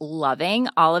I've been loving,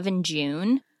 Olive &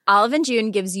 June. Olive &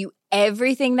 June gives you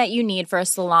everything that you need for a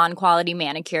salon-quality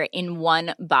manicure in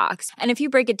one box. And if you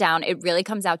break it down, it really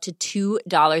comes out to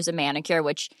 $2 a manicure,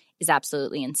 which is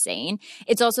absolutely insane.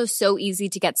 It's also so easy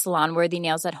to get salon-worthy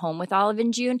nails at home with Olive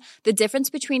 & June. The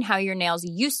difference between how your nails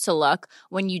used to look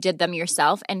when you did them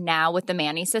yourself and now with the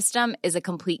Mani system is a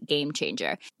complete game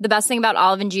changer. The best thing about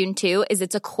Olive & June, too, is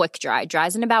it's a quick dry.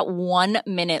 Dries in about 1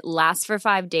 minute, lasts for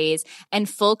 5 days, and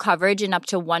full coverage in up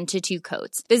to 1 to 2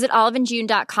 coats. Visit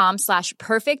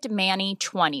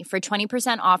oliveandjune.com/perfectmani20 for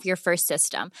 20% off your first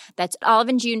system. That's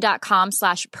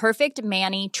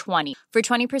oliveandjune.com/perfectmani20 for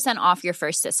 20% off your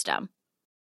first system.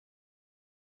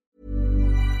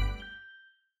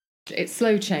 It's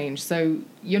slow change, so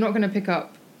you're not going to pick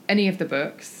up any of the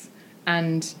books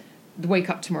and wake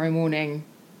up tomorrow morning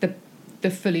the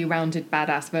fully rounded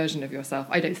badass version of yourself.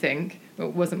 I don't think, but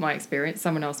it wasn't my experience.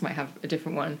 Someone else might have a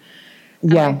different one.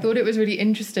 And I thought it was really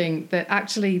interesting that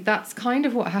actually that's kind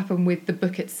of what happened with the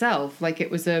book itself. Like, it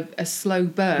was a slow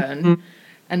burn,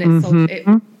 and it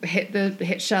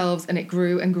hit shelves, and it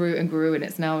grew and grew and grew, and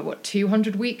it's now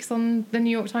 200 weeks on the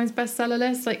New York Times bestseller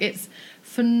list. Like, it's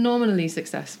phenomenally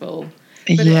successful.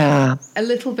 But it's a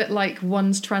little bit like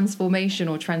one's transformation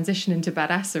or transition into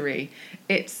badassery.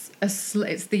 It's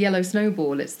the yellow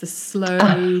snowball. It's the slow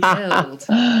build.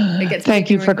 Thank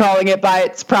you for calling it by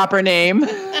its proper name. It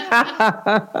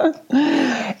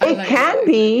can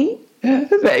be.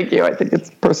 Thank you. I think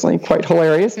it's personally quite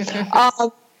hilarious.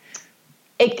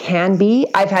 It can be.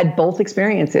 I've had both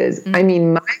experiences. I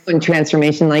mean, my own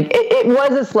transformation, like it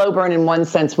was a slow burn in one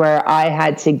sense where I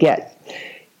had to get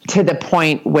to the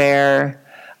point where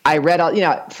I read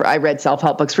I read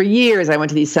self-help books for years. I went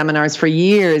to these seminars for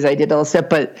years. I did all this stuff,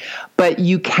 but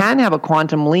you can have a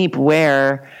quantum leap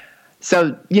where,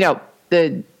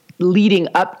 the leading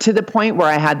up to the point where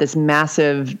I had this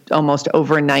massive, almost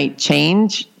overnight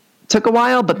change took a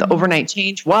while, but the overnight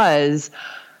change was,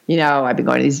 I've been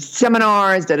going to these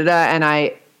seminars,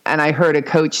 and I heard a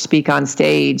coach speak on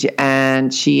stage,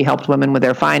 and she helped women with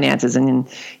their finances. And,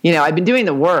 I've been doing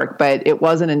the work, but it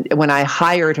wasn't when I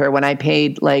hired her, when I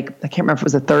paid I can't remember if it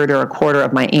was a third or a quarter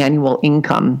of my annual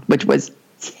income, which was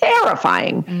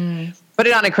terrifying. Put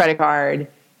it on a credit card,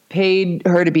 paid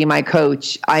her to be my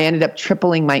coach. I ended up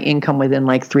tripling my income within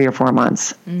 3 or 4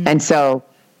 months. And so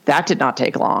that did not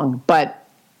take long, but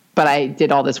I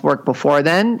did all this work before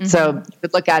then. So you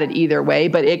could look at it either way,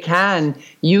 but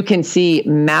you can see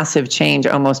massive change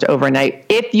almost overnight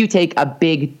if you take a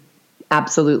big,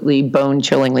 absolutely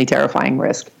bone-chillingly terrifying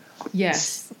risk.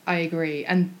 Yes, I agree.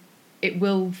 And it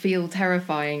will feel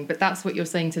terrifying, but that's what you're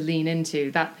saying to lean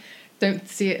into. Don't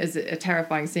see it as a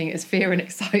terrifying, seeing it as fear and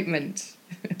excitement.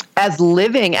 As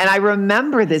living. And I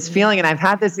remember this feeling, and I've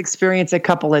had this experience a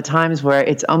couple of times where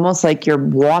it's almost like you're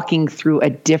walking through a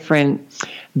different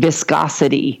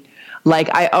viscosity.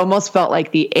 Like I almost felt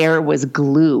like the air was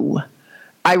glue.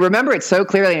 I remember it so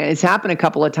clearly, and it's happened a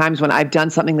couple of times when I've done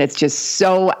something that's just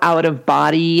so out of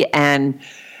body and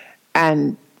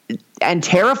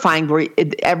terrifying, where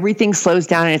everything slows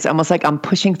down, and it's almost like I'm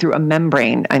pushing through a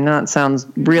membrane. I know it sounds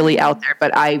really out there,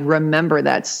 but I remember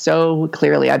that so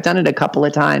clearly. I've done it a couple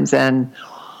of times, and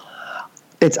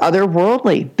it's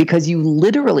otherworldly because you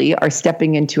literally are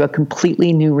stepping into a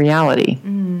completely new reality.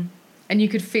 And you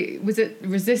could feel, was it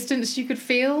resistance you could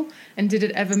feel? And did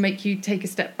it ever make you take a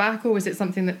step back, or was it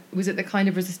the kind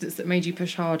of resistance that made you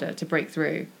push harder to break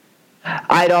through?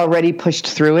 I'd already pushed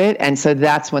through it. And so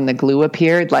that's when the glue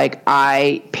appeared. Like,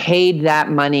 I paid that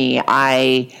money.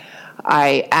 I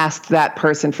asked that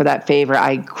person for that favor.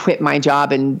 I quit my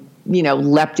job and,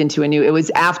 leapt into it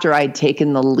was after I'd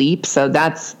taken the leap. So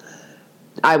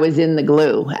I was in the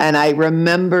glue. And I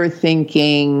remember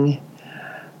thinking,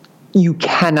 you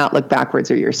cannot look backwards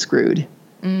or you're screwed.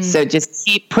 So just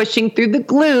keep pushing through the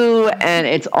glue, and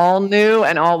it's all new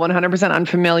and all 100%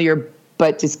 unfamiliar,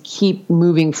 but just keep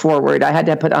moving forward. I had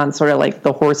to put on sort of like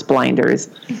the horse blinders.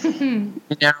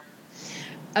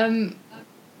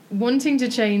 Wanting to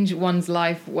change one's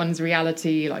life, one's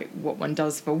reality, like what one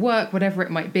does for work, whatever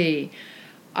it might be.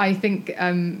 I think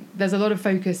there's a lot of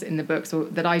focus in the books, or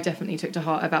that I definitely took to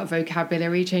heart, about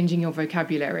vocabulary, changing your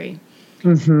vocabulary.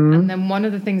 And then one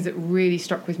of the things that really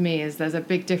struck with me is there's a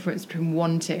big difference between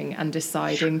wanting and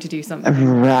deciding to do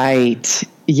something. Right.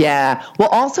 Yeah. Well,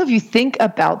 also, if you think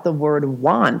about the word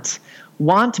want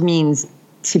means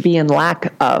to be in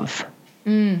lack of.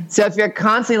 So if you're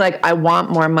constantly like, I want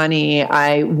more money,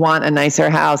 I want a nicer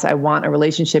house, I want a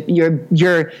relationship,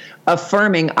 you're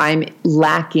affirming I'm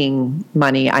lacking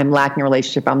money, I'm lacking a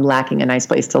relationship, I'm lacking a nice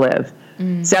place to live.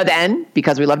 So then,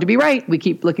 because we love to be right, we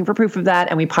keep looking for proof of that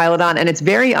and we pile it on. And it's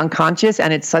very unconscious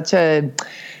and it's such a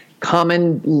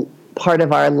common part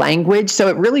of our language. So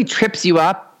it really trips you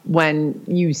up when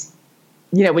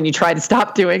when you try to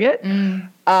stop doing it.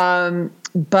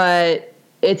 But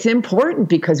it's important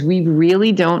because we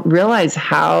really don't realize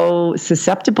how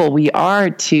susceptible we are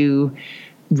to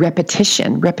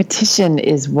repetition. Repetition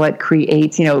is what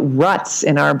creates, ruts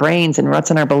in our brains and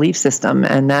ruts in our belief system.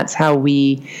 And that's how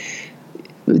we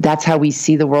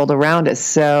see the world around us.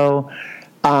 So,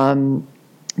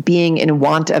 being in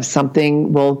want of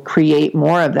something will create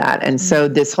more of that. And so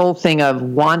this whole thing of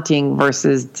wanting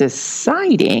versus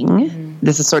deciding,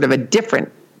 this is sort of a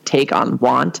different take on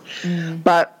want,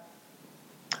 but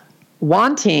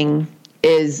wanting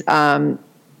is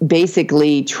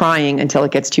basically trying until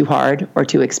it gets too hard or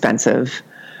too expensive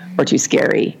or too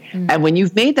scary. And when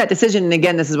you've made that decision, and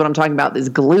again, this is what I'm talking about, this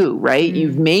glue, right?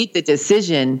 You've made the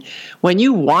decision. When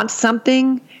you want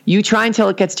something, you try until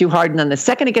it gets too hard. And then the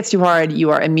second it gets too hard, you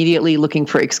are immediately looking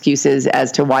for excuses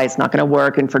as to why it's not going to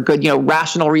work and for good,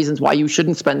 rational reasons why you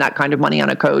shouldn't spend that kind of money on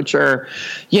a coach or,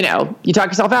 you talk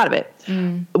yourself out of it.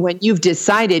 When you've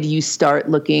decided, you start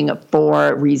looking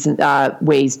for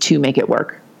ways to make it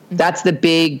work. That's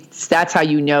how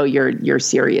you're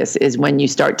serious, is when you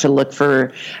start to look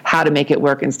for how to make it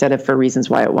work instead of for reasons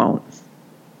why it won't.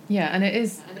 Yeah, and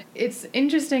it's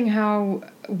interesting how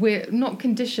we're not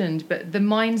conditioned, but the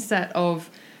mindset of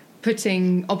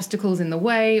putting obstacles in the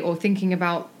way or thinking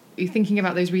about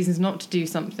those reasons not to do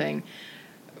something.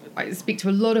 I speak to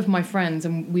a lot of my friends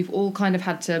and we've all kind of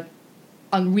had to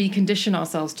recondition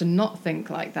ourselves to not think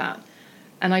like that.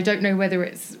 And I don't know whether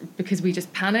it's because we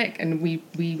just panic and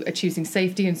we are choosing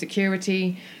safety and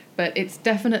security, but it's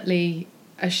definitely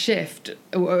a shift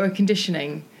or a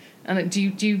conditioning. And do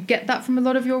you get that from a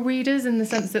lot of your readers in the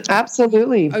sense that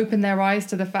absolutely open their eyes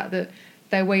to the fact that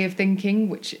their way of thinking,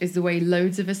 which is the way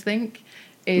loads of us think,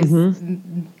 is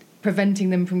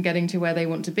preventing them from getting to where they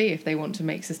want to be if they want to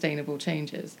make sustainable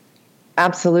changes?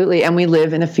 Absolutely. And we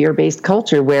live in a fear-based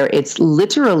culture where it's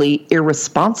literally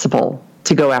irresponsible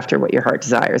to go after what your heart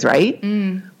desires, right?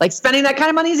 Like spending that kind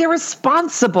of money is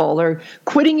irresponsible, or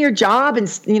quitting your job and,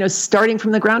 starting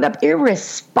from the ground up,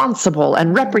 irresponsible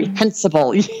and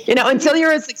reprehensible, until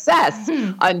you're a success,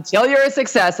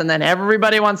 and then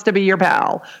everybody wants to be your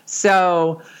pal.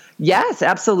 So yes,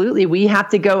 absolutely. We have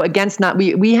to go against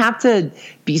we have to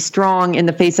be strong in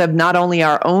the face of not only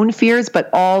our own fears, but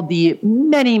all the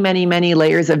many, many, many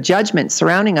layers of judgment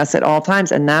surrounding us at all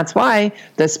times. And that's why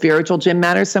the spiritual gym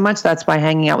matters so much. That's why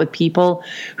hanging out with people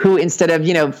who, instead of,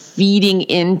 feeding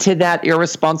into that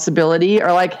irresponsibility,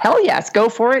 are like, hell yes, go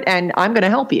for it. And I'm going to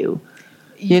help you.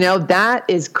 That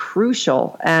is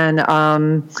crucial. And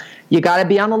you got to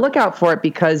be on the lookout for it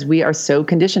because we are so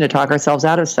conditioned to talk ourselves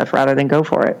out of stuff rather than go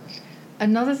for it.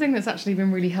 Another thing that's actually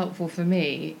been really helpful for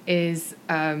me is,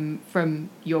 from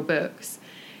your books,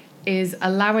 is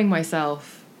allowing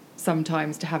myself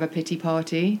sometimes to have a pity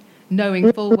party,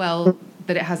 knowing full well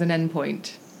that it has an end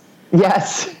point.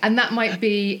 Yes. And that might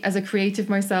be, as a creative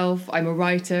myself, I'm a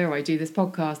writer, or I do this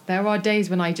podcast. There are days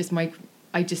when I just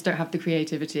don't have the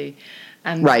creativity.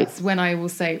 And that's when I will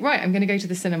say, right, I'm going to go to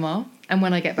the cinema. And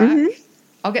when I get back,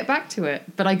 I'll get back to it.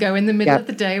 But I go in the middle of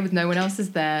the day with no one else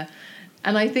is there.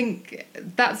 And I think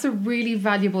that's a really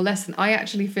valuable lesson. I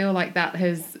actually feel like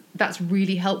that's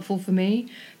really helpful for me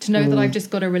to know that I've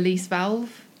just got a release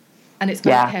valve and it's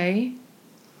okay.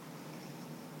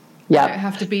 Yeah. I don't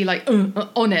have to be like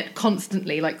on it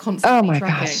constantly, constantly oh my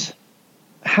tracking. Gosh.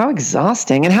 How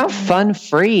exhausting and how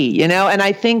fun-free, And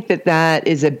I think that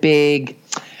is a big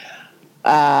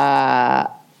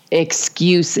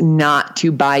excuse not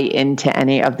to buy into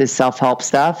any of the self-help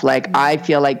stuff. Like, I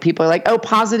feel like people are like, oh,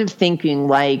 positive thinking,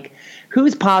 like,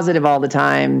 who's positive all the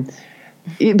time?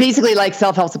 Basically, like,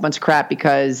 self-help's a bunch of crap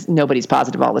because nobody's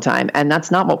positive all the time. And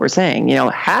that's not what we're saying.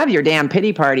 Have your damn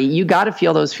pity party. You got to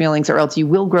feel those feelings or else you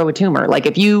will grow a tumor. Like,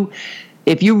 if you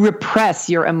repress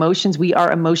your emotions, we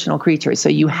are emotional creatures. So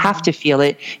you have to feel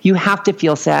it. You have to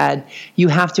feel sad. You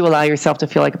have to allow yourself to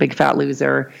feel like a big fat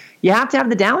loser. You have to have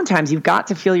the down times. You've got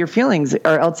to feel your feelings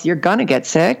or else you're going to get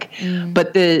sick.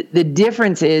 But the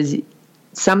difference is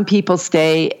Some people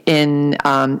stay in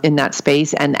that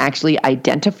space and actually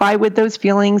identify with those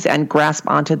feelings and grasp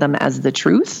onto them as the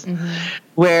truth.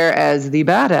 Whereas the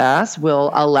badass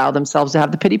will allow themselves to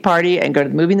have the pity party and go to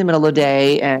the movie in the middle of the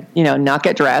day and, not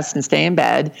get dressed and stay in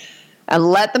bed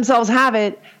and let themselves have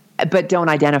it, but don't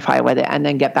identify with it and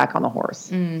then get back on the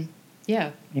horse.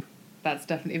 Yeah. That's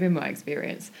definitely been my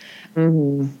experience.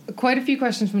 Quite a few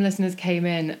questions from listeners came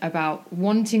in about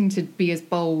wanting to be as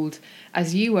bold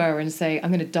as you were and say,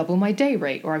 I'm going to double my day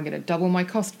rate or I'm going to double my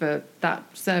cost for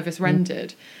that service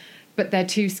rendered. But they're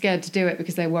too scared to do it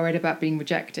because they're worried about being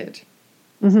rejected.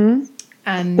 And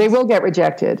they will get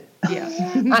rejected.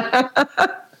 Yeah.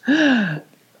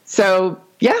 So,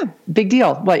 yeah, big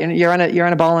deal. Well, you're on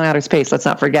a ball in outer space. Let's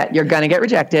not forget, you're going to get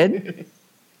rejected.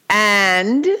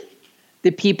 And the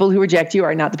people who reject you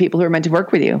are not the people who are meant to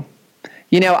work with you.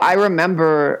 I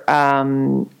remember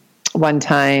one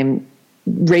time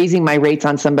raising my rates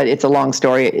on somebody. It's a long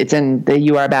story. It's in the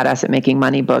You Are Badass at Making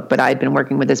Money book, but I'd been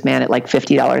working with this man at like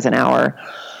 $50 an hour.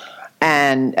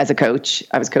 And as a coach,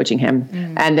 I was coaching him.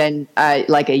 And then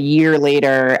like a year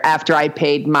later, after I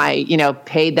paid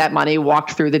paid that money,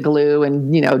 walked through the glue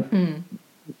and,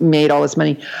 made all this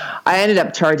money, I ended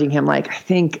up charging him, like, I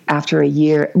think after a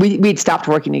year, we'd stopped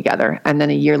working together. And then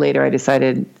a year later, I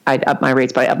decided I'd up my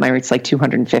rates, but I upped my rates like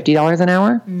 $250 an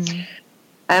hour. And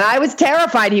I was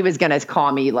terrified he was going to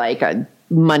call me like a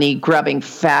money grubbing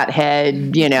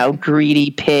fathead,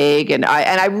 greedy pig. And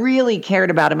I really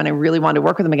cared about him and I really wanted to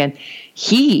work with him again.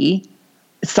 He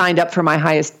signed up for my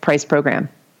highest price program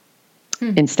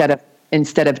instead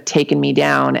of taking me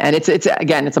down. And it's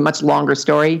a much longer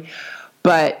story.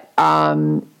 But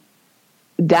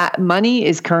that money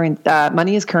is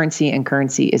currency, and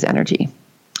currency is energy.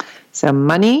 So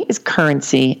money is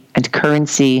currency, and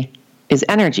currency is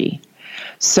energy.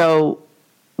 So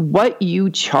what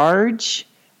you charge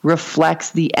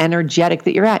reflects the energetic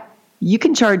that you're at. You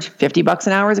can charge $50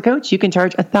 an hour as a coach. You can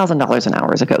charge $1,000 an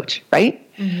hour as a coach, right?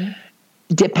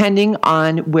 Depending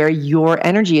on where your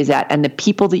energy is at, and the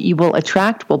people that you will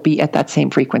attract will be at that same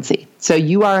frequency. So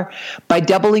you are, by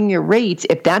doubling your rates,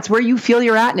 if that's where you feel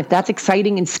you're at, and if that's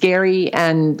exciting and scary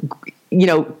and,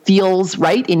 feels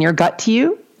right in your gut to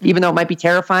you, even though it might be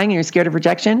terrifying and you're scared of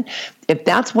rejection, if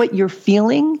that's what you're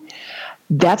feeling,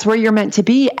 that's where you're meant to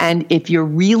be. And if you're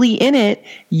really in it,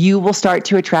 you will start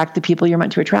to attract the people you're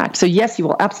meant to attract. So yes, you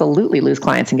will absolutely lose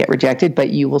clients and get rejected, but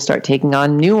you will start taking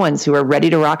on new ones who are ready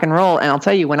to rock and roll. And I'll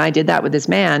tell you, when I did that with this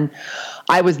man,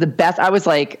 I was the best. I was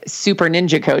like super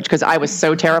ninja coach because I was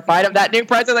so terrified of that new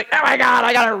price. I was like, oh my God,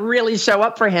 I got to really show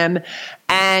up for him.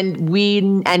 And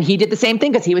he did the same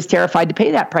thing because he was terrified to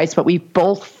pay that price, but we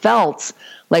both felt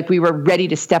like we were ready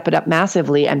to step it up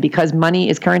massively. And because money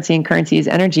is currency and currency is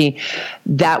energy,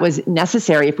 that was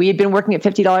necessary. If we had been working at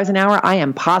 $50 an hour, I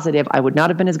am positive I would not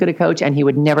have been as good a coach and he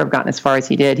would never have gotten as far as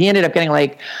he did. He ended up getting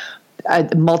like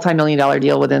a multi-million-dollar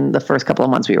deal within the first couple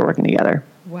of months we were working together.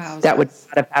 Wow. That would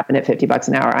not have happened at $50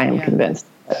 an hour, I am convinced.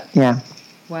 Yeah.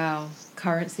 Wow.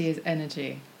 Currency is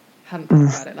energy. Hadn't thought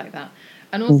about it like that.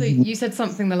 And also, you said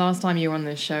something the last time you were on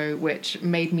this show, which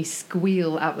made me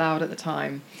squeal out loud at the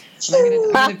time. And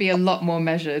I'm going to be a lot more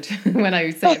measured when I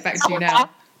say it back to you now.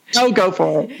 Oh, go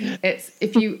for it. It's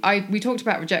we talked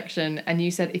about rejection, and you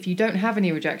said if you don't have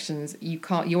any rejections, you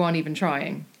aren't even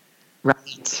trying.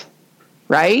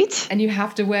 Right. And you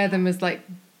have to wear them as like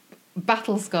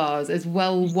battle scars, as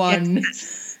well won.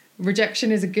 Yes.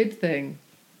 Rejection is a good thing.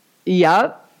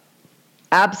 Yep.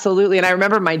 Absolutely. And I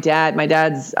remember my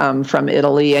dad's from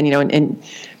Italy, and, and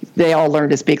they all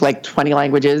learned to speak like 20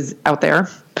 languages out there.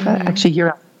 Actually,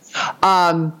 you're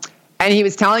and he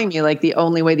was telling me like the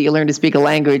only way that you learn to speak a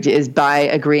language is by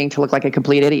agreeing to look like a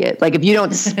complete idiot. Like if you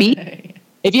don't speak,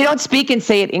 and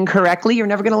say it incorrectly, you're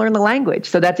never going to learn the language.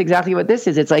 So that's exactly what this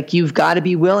is. It's like, you've got to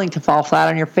be willing to fall flat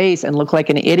on your face and look like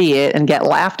an idiot and get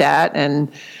laughed at, and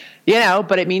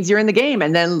but it means you're in the game.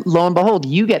 And then lo and behold,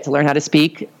 you get to learn how to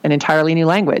speak an entirely new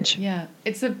language. Yeah.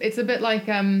 It's a bit like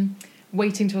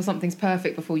waiting till something's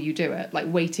perfect before you do it. Like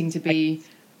waiting to be,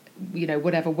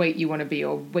 whatever weight you want to be,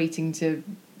 or waiting to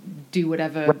do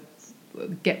whatever,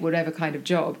 get whatever kind of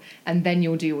job. And then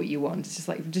you'll do what you want. It's just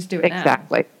like, just do it now.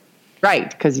 Exactly. Right.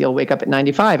 Because you'll wake up at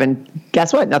 95 and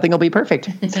guess what? Nothing will be perfect.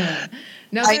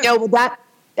 I know that.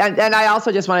 And I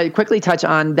also just want to quickly touch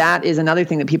on that is another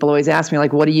thing that people always ask me,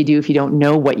 like, what do you do if you don't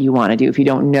know what you want to do? If you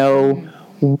don't know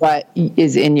what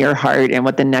is in your heart and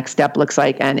what the next step looks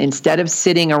like. And instead of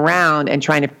sitting around and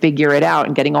trying to figure it out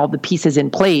and getting all the pieces in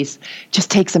place,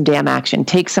 just take some damn action.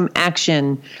 Take some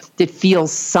action that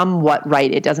feels somewhat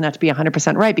right. It doesn't have to be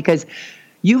 100% right, because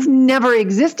you've never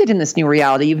existed in this new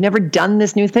reality. You've never done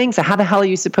this new thing. So how the hell are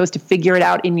you supposed to figure it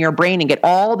out in your brain and get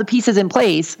all the pieces in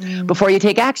place before you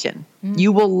take action?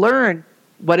 You will learn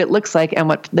what it looks like and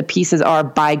what the pieces are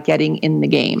by getting in the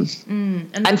game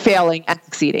and failing and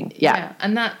succeeding. Yeah.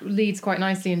 And that leads quite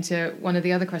nicely into one of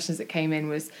the other questions that came in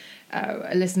was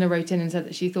a listener wrote in and said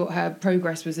that she thought her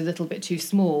progress was a little bit too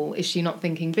small. Is she not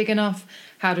thinking big enough?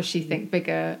 How does she think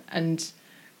bigger? And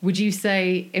would you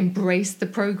say embrace the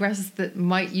progress that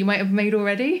you might have made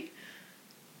already?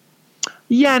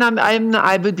 Yeah, and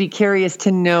I would be curious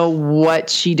to know what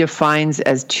she defines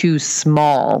as too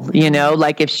small. You know,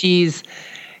 like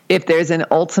if there's an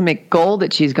ultimate goal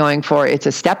that she's going for, it's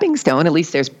a stepping stone. At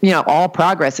least there's, all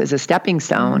progress is a stepping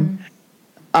stone.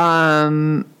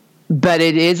 But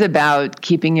it is about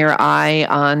keeping your eye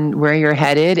on where you're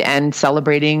headed and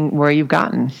celebrating where you've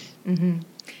gotten. Mm-hmm.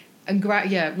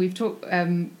 And we've talked.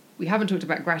 We haven't talked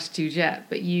about gratitude yet,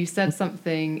 but you said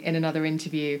something in another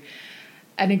interview,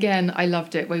 and again, I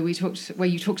loved it where you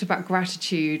talked about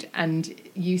gratitude, and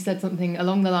you said something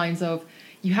along the lines of,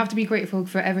 you have to be grateful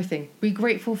for everything. Be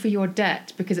grateful for your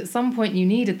debt, because at some point you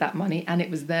needed that money and it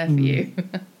was there for you.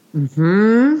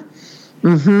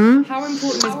 How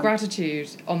important is gratitude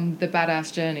on the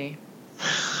badass journey?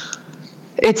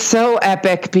 It's so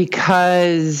epic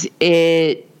because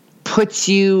it puts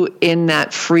you in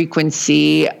that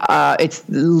frequency. It's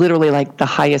literally like the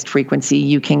highest frequency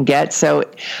you can get. So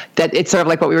that it's sort of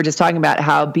like what we were just talking about,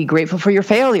 how be grateful for your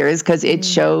failures, because it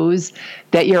shows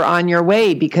that you're on your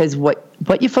way, because what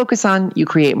you focus on, you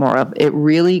create more of. It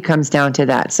really comes down to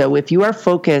that. So if you are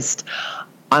focused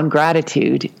on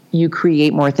gratitude, you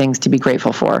create more things to be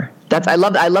grateful for. I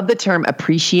love the term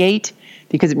appreciate,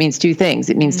 because it means two things.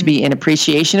 It means to be in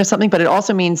appreciation of something, but it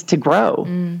also means to grow,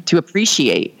 to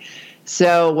appreciate.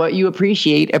 So what you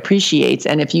appreciate appreciates.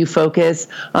 And if you focus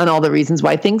on all the reasons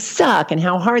why things suck and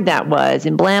how hard that was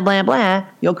and blah, blah, blah,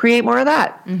 you'll create more of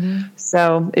that.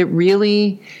 So it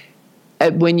really,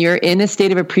 when you're in a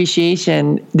state of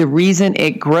appreciation, the reason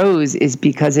it grows is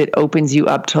because it opens you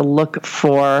up to look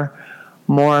for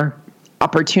more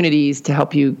opportunities to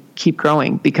help you keep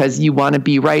growing, because you want to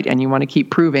be right and you want to keep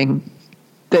proving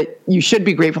that you should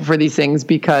be grateful for these things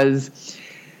because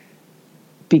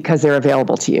they're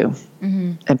available to you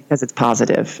and because it's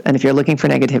positive. And if you're looking for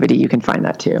negativity, you can find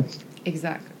that too.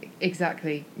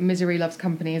 Exactly. Misery loves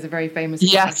company is a very famous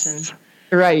expression. Yes,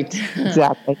 right.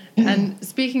 Exactly. And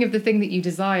speaking of the thing that you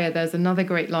desire, there's another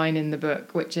great line in the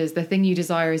book, which is, the thing you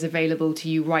desire is available to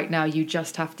you right now. You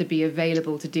just have to be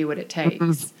available to do what it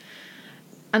takes.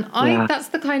 And that's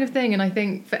the kind of thing. And I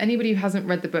think for anybody who hasn't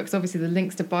read the books, obviously the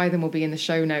links to buy them will be in the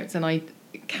show notes. And I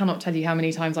cannot tell you how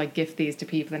many times I gift these to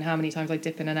people and how many times I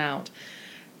dip in and out.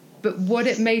 But what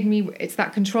it made me, it's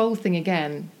that control thing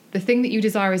again. The thing that you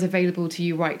desire is available to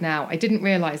you right now. I didn't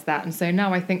realize that. And so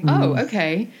now I think, oh,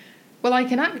 okay, well, I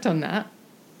can act on that.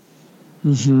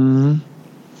 And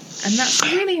that's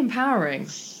really empowering.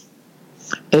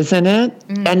 Isn't it?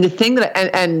 And the thing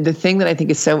that I think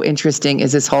is so interesting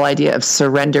is this whole idea of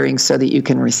surrendering so that you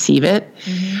can receive it.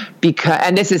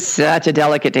 And this is such a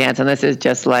delicate dance, and this is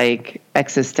just like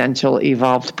existential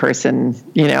evolved person,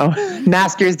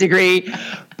 master's degree.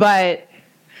 But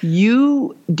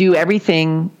you do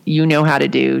everything you know how to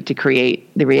do to create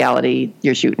the reality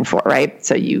you're shooting for, right?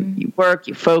 So you work,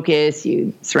 you focus,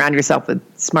 you surround yourself with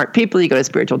smart people, you go to a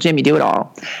spiritual gym, you do it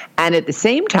all. And at the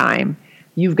same time,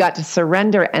 you've got to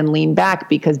surrender and lean back,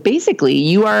 because basically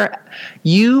you are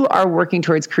working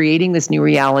towards creating this new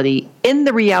reality in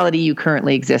the reality you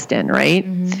currently exist in, right?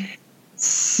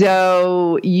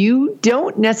 So you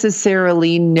don't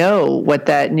necessarily know what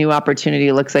that new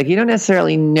opportunity looks like. You don't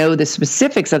necessarily know the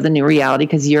specifics of the new reality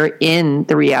because you're in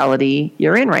the reality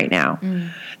you're in right now.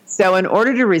 So in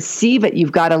order to receive it,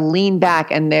 you've got to lean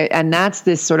back, and that's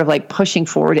this sort of like pushing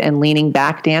forward and leaning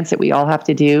back dance that we all have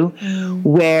to do,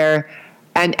 where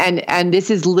And this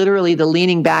is literally the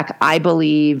leaning back, I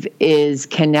believe, is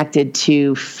connected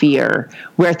to fear,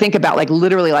 where think about like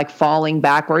literally like falling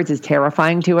backwards is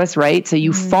terrifying to us, right? So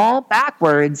you fall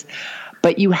backwards,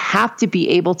 but you have to be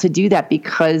able to do that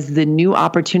because the new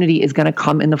opportunity is going to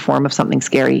come in the form of something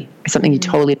scary, something you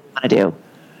totally don't want to do.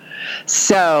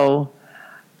 So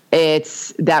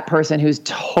it's that person who's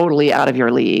totally out of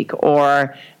your league,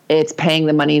 or it's paying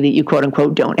the money that you quote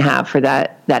unquote don't have for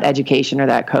that education or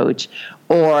that coach,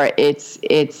 or it's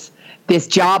this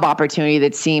job opportunity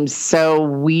that seems so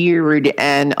weird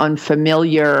and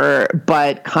unfamiliar,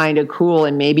 but kind of cool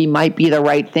and maybe might be the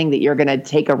right thing that you're going to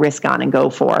take a risk on and go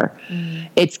for.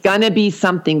 It's going to be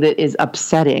something that is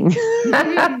upsetting.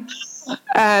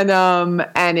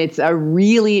 And it's a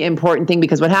really important thing,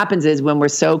 because what happens is when we're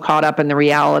so caught up in the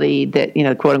reality that,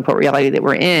 quote unquote reality that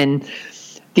we're in,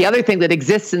 the other thing that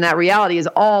exists in that reality is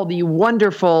all the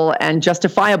wonderful and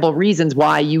justifiable reasons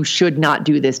why you should not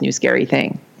do this new scary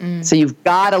thing. So you've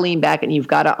got to lean back and you've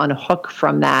got to unhook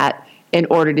from that in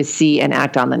order to see and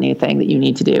act on the new thing that you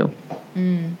need to do.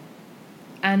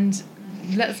 And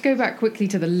let's go back quickly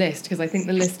to the list, because I think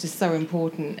the list is so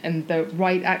important, and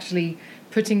actually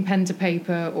putting pen to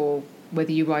paper, or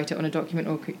whether you write it on a document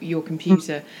or your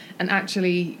computer, and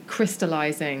actually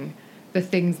crystallizing the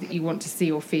things that you want to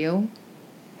see or feel.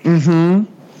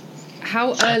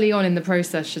 How early on in the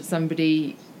process should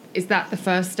somebody, is that the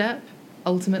first step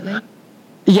ultimately?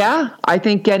 Yeah, I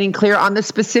think getting clear on the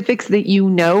specifics that you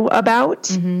know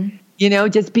about,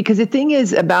 just because the thing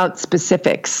is about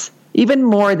specifics, even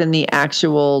more than the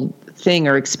actual thing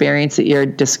or experience that you're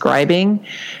describing,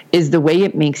 is the way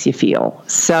it makes you feel.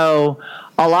 So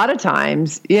a lot of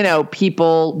times,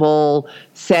 people will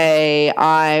say,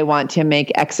 I want to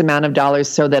make X amount of dollars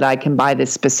so that I can buy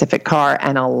this specific car.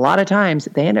 And a lot of times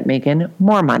they end up making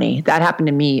more money. That happened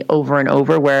to me over and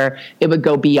over, where it would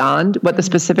go beyond what the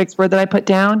specifics were that I put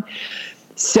down.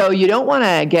 So you don't want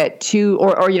to get too,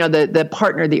 or the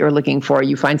partner that you're looking for,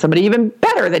 you find somebody even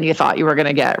better than you thought you were going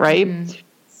to get, right?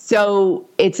 So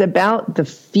it's about the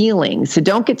feeling. So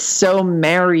don't get so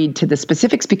married to the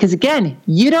specifics, because again,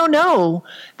 you don't know.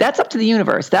 That's up to the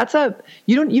universe.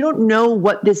 You don't know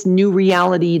what this new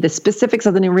reality, the specifics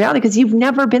of the new reality, because you've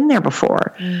never been there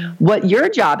before. What your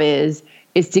job is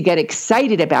to get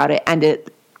excited about it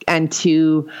and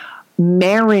to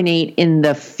marinate in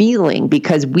the feeling,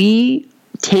 because we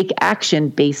take action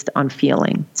based on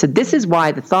feeling. So this is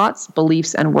why the thoughts,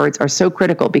 beliefs, and words are so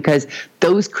critical, because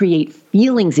those create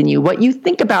feelings in you. What you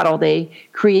think about all day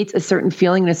creates a certain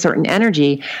feeling and a certain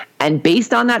energy. And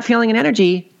based on that feeling and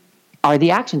energy are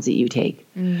the actions that you take.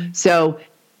 So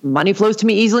money flows to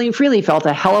me easily and freely felt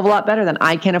a hell of a lot better than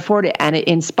I can afford it. And it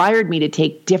inspired me to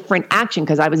take different action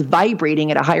because I was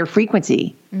vibrating at a higher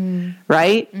frequency.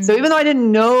 Right? So even though I didn't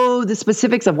know the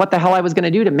specifics of what the hell I was going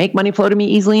to do to make money flow to me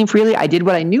easily and freely, I did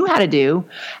what I knew how to do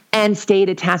and stayed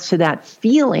attached to that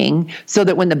feeling, so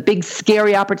that when the big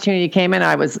scary opportunity came in,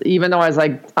 even though I was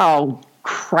like, oh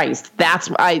Christ, that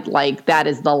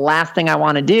is the last thing I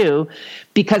want to do,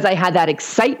 because I had that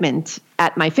excitement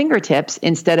at my fingertips,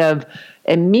 instead of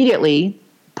immediately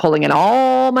pulling in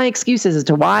all my excuses as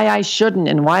to why I shouldn't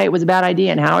and why it was a bad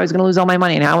idea and how I was going to lose all my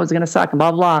money and how it was going to suck and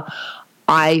blah, blah, blah.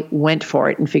 I went for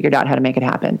it and figured out how to make it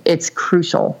happen. It's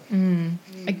crucial.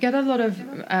 I get a lot of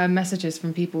messages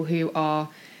from people who are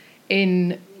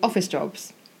in office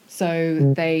jobs.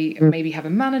 So they maybe have a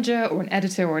manager or an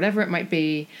editor or whatever it might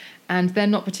be, and they're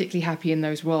not particularly happy in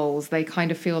those roles. They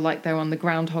kind of feel like they're on the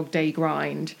Groundhog Day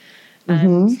grind.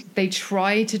 And they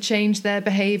try to change their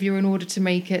behavior in order to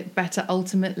make it better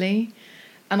ultimately.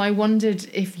 And I wondered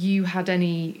if you had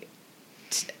any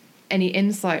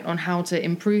insight on how to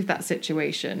improve that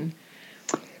situation,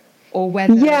 or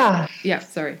whether... Yeah,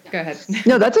 sorry, go ahead.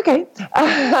 No, that's okay.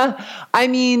 I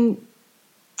mean,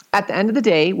 at the end of the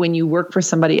day, when you work for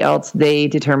somebody else, they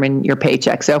determine your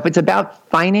paycheck. So if it's about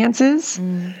finances,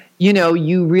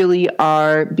 you really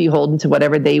are beholden to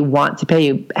whatever they want to pay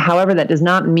you. However, that does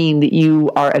not mean that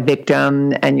you are a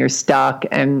victim and you're stuck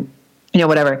and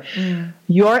whatever.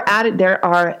 There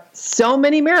are so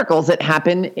many miracles that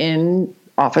happen in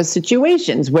office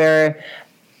situations where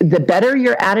the better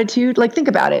your attitude, like think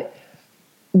about it.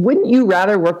 Wouldn't you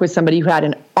rather work with somebody who had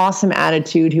an awesome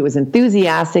attitude, who was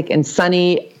enthusiastic and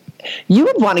sunny? You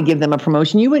would want to give them a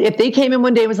promotion. You would, if they came in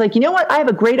one day and was like, you know what, I have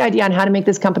a great idea on how to make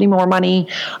this company more money.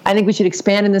 I think we should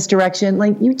expand in this direction.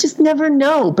 Like, you just never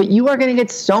know, but you are going to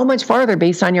get so much farther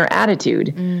based on your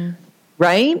attitude.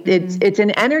 Right? It's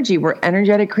an energy. We're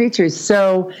energetic creatures.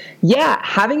 So yeah,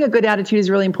 having a good attitude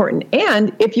is really important.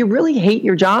 And if you really hate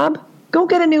your job, go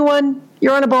get a new one.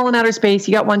 You're on a ball in outer space.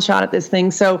 You got one shot at this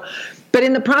thing. So, but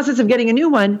in the process of getting a new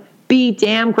one, be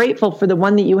damn grateful for the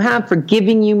one that you have, for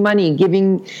giving you money,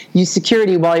 giving you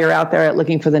security while you're out there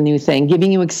looking for the new thing,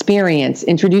 giving you experience,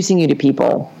 introducing you to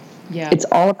people. Yeah. It's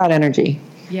all about energy.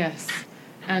 Yes.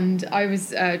 And I was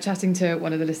chatting to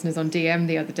one of the listeners on DM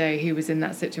the other day who was in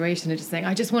that situation and just saying,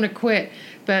 I just want to quit,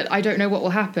 but I don't know what will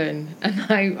happen. And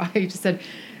I just said,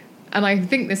 and I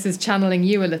think this is channeling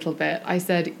you a little bit. I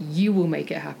said, you will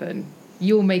make it happen.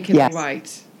 You'll make it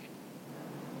right.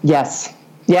 Yes.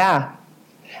 Yeah.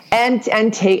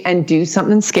 And do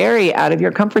something scary out of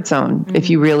your comfort zone if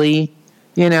you really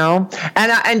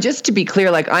And just to be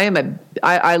clear, like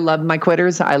I love my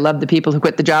quitters. I love the people who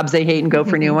quit the jobs they hate and go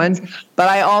for new ones. But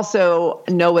I also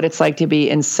know what it's like to be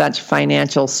in such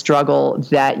financial struggle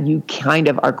that you kind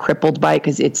of are crippled by it,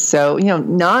 because it's so,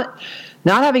 not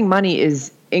having money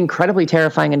is incredibly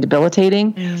terrifying and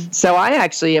debilitating. So I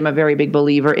actually am a very big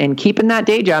believer in keeping that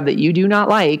day job that you do not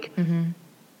like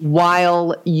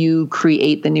while you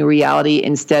create the new reality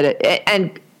instead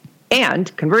of,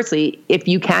 and conversely, if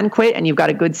you can quit and you've got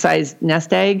a good sized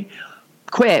nest egg,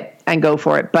 quit and go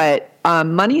for it. But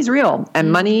money is real,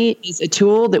 and money is a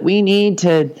tool that we need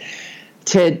to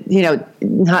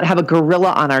not have a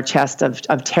gorilla on our chest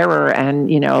of terror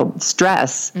and,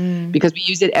 stress, because we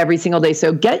use it every single day.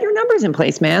 So get your numbers in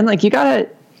place, man. Like,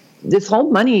 this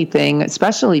whole money thing,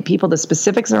 especially people, the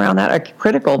specifics around that are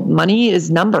critical. Money is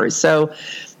numbers. So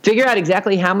figure out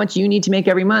exactly how much you need to make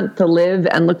every month to live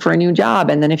and look for a new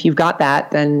job. And then if you've got that,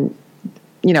 then,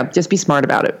 just be smart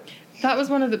about it. That was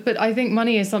but I think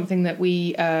money is something that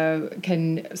we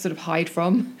can sort of hide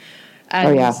from.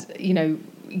 And,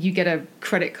 you get a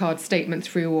credit card statement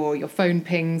through, or your phone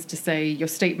pings to say your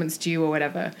statement's due or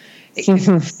whatever. It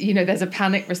can, there's a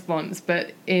panic response.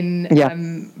 But in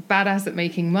Badass at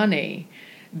Making Money,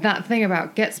 that thing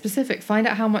about get specific, find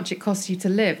out how much it costs you to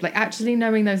live, like actually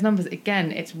knowing those numbers,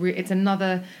 again, it's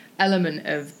another element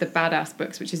of the Badass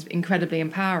books, which is incredibly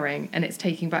empowering, and it's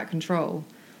taking back control.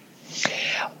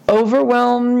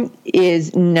 Overwhelm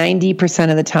is 90%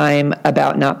 of the time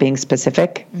about not being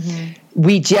specific.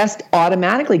 We just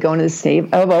automatically go into the state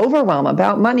of overwhelm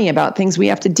about money, about things we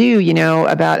have to do,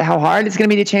 about how hard it's going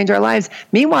to be to change our lives.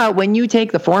 Meanwhile, when you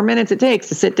take the 4 minutes it takes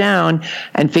to sit down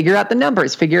and figure out the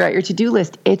numbers, figure out your to-do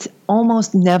list, it's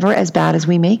almost never as bad as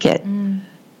we make it.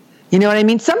 You know what I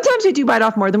mean? Sometimes we do bite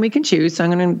off more than we can chew. So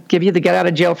I'm going to give you the get out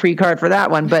of jail free card for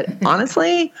that one. But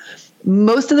honestly,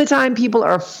 most of the time people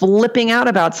are flipping out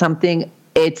about something,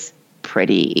 it's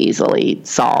pretty easily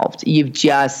solved. You've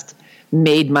just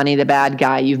made money the bad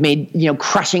guy. You've made,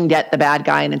 crushing debt the bad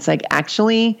guy. And it's like,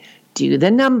 actually do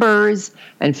the numbers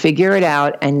and figure it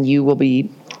out, and you will be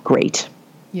great.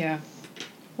 Yeah.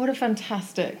 What a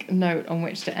fantastic note on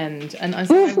which to end. And I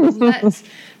will let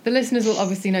the listeners will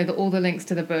obviously know that all the links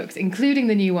to the books, including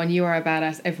the new one, You Are a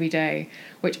Badass Every Day,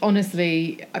 which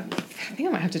honestly, I think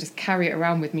I might have to just carry it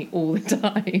around with me all the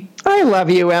time. I love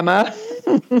you, Emma.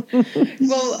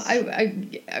 Well,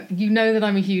 you know that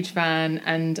I'm a huge fan,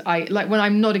 and I like, when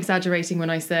I'm not exaggerating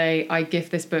when I say I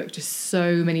gift this book to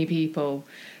so many people,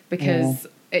 because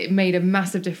it made a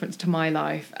massive difference to my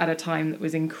life at a time that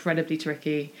was incredibly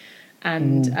tricky.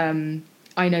 And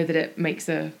I know that it makes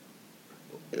okay.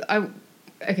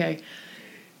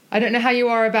 I don't know how you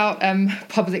are about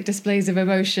public displays of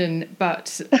emotion,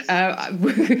 but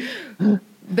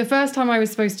the first time I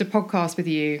was supposed to podcast with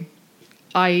you,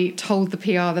 I told the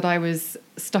PR that I was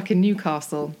stuck in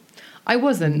Newcastle. I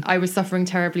wasn't. I was suffering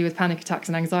terribly with panic attacks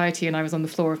and anxiety, and I was on the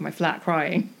floor of my flat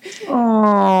crying.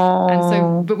 Aww. And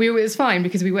so, but it was fine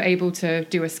because we were able to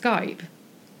do a Skype.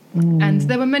 And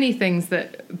there were many things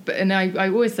and I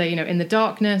always say, in the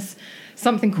darkness,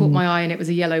 something caught my eye, and it was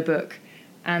a yellow book.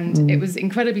 And it was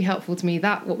incredibly helpful to me.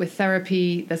 That, what with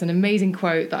therapy, there's an amazing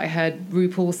quote that I heard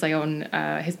RuPaul say on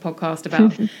his podcast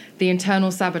about the internal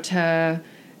saboteur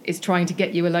is trying to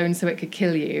get you alone so it could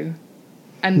kill you.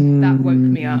 And that woke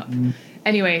me up.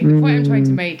 Anyway, the point I'm trying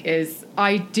to make is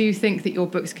I do think that your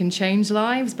books can change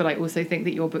lives, but I also think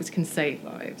that your books can save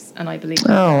lives. And I believe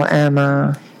that. Oh,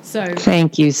 Emma. So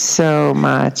thank you so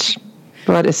much.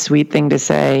 What a sweet thing to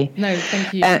say. No,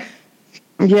 thank you.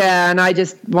 And I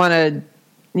just want to,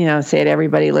 say to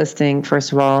everybody listening,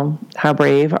 first of all, how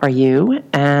brave are you?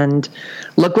 And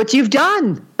look what you've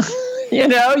done.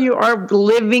 You are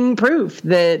living proof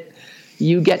that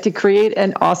you get to create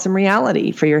an awesome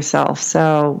reality for yourself.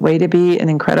 So way to be an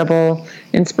incredible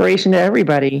inspiration to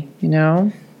everybody,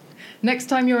 Next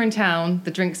time you're in town,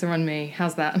 the drinks are on me.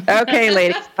 How's that? Okay,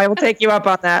 lady. I will take you up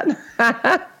on that.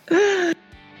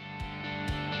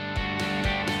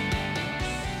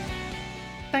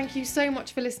 Thank you so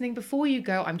much for listening. Before you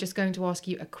go, I'm just going to ask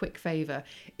you a quick favour.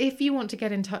 If you want to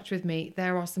get in touch with me,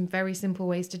 there are some very simple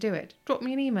ways to do it. Drop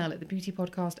me an email at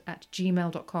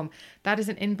thebeautypodcast@gmail.com. That is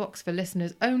an inbox for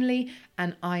listeners only,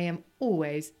 and I am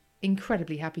always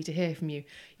incredibly happy to hear from you.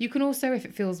 You can also, if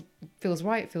it feels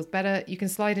right, feels better, you can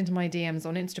slide into my DMs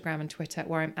on Instagram and Twitter,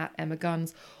 where I'm at Emma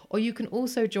Guns, or you can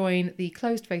also join the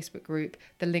closed Facebook group.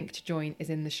 The link to join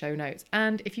is in the show notes.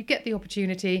 And if you get the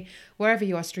opportunity, wherever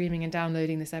you are streaming and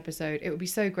downloading this episode, it would be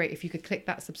so great if you could click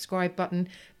that subscribe button,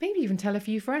 maybe even tell a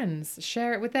few friends,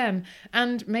 share it with them,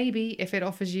 and maybe if it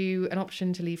offers you an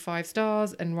option to leave 5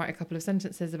 stars and write a couple of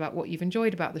sentences about what you've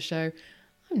enjoyed about the show,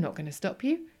 I'm not going to stop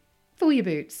you. Fill your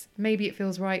boots. Maybe it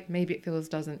feels right. Maybe it feels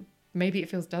doesn't. Maybe it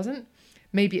feels doesn't.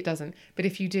 Maybe it doesn't. But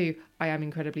if you do, I am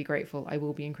incredibly grateful. I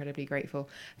will be incredibly grateful.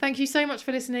 Thank you so much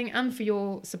for listening and for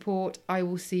your support. I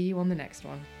will see you on the next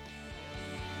one.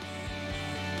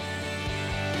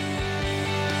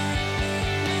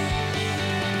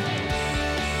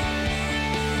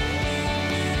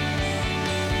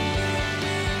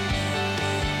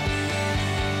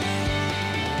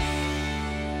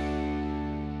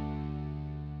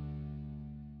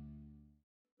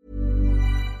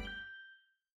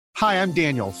 Hi, I'm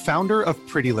Daniel, founder of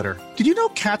Pretty Litter. Did you know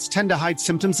cats tend to hide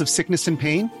symptoms of sickness and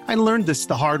pain? I learned this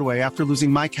the hard way after losing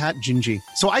my cat, Gingy.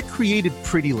 So I created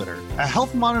Pretty Litter, a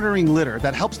health monitoring litter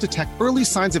that helps detect early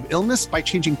signs of illness by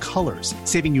changing colors,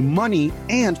 saving you money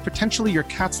and potentially your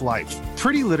cat's life.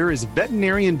 Pretty Litter is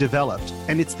veterinarian developed,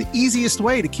 and it's the easiest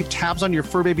way to keep tabs on your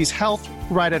fur baby's health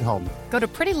right at home. Go to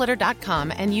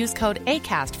prettylitter.com and use code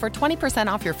ACAST for 20%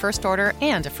 off your first order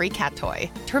and a free cat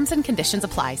toy. Terms and conditions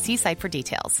apply. See site for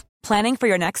details. Planning for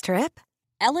your next trip?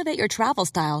 Elevate your travel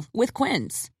style with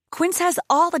Quince. Quince has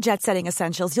all the jet-setting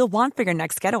essentials you'll want for your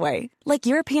next getaway, like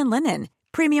European linen,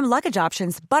 premium luggage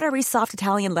options, buttery soft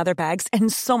Italian leather bags,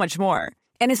 and so much more.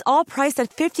 And is all priced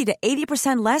at 50 to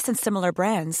 80% less than similar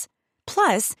brands.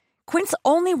 Plus, Quince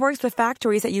only works with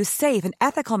factories that use safe and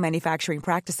ethical manufacturing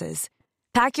practices.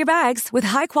 Pack your bags with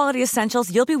high-quality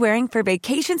essentials you'll be wearing for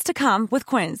vacations to come with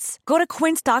Quince. Go to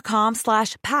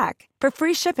quince.com/pack for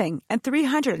free shipping and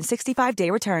 365-day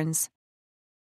returns.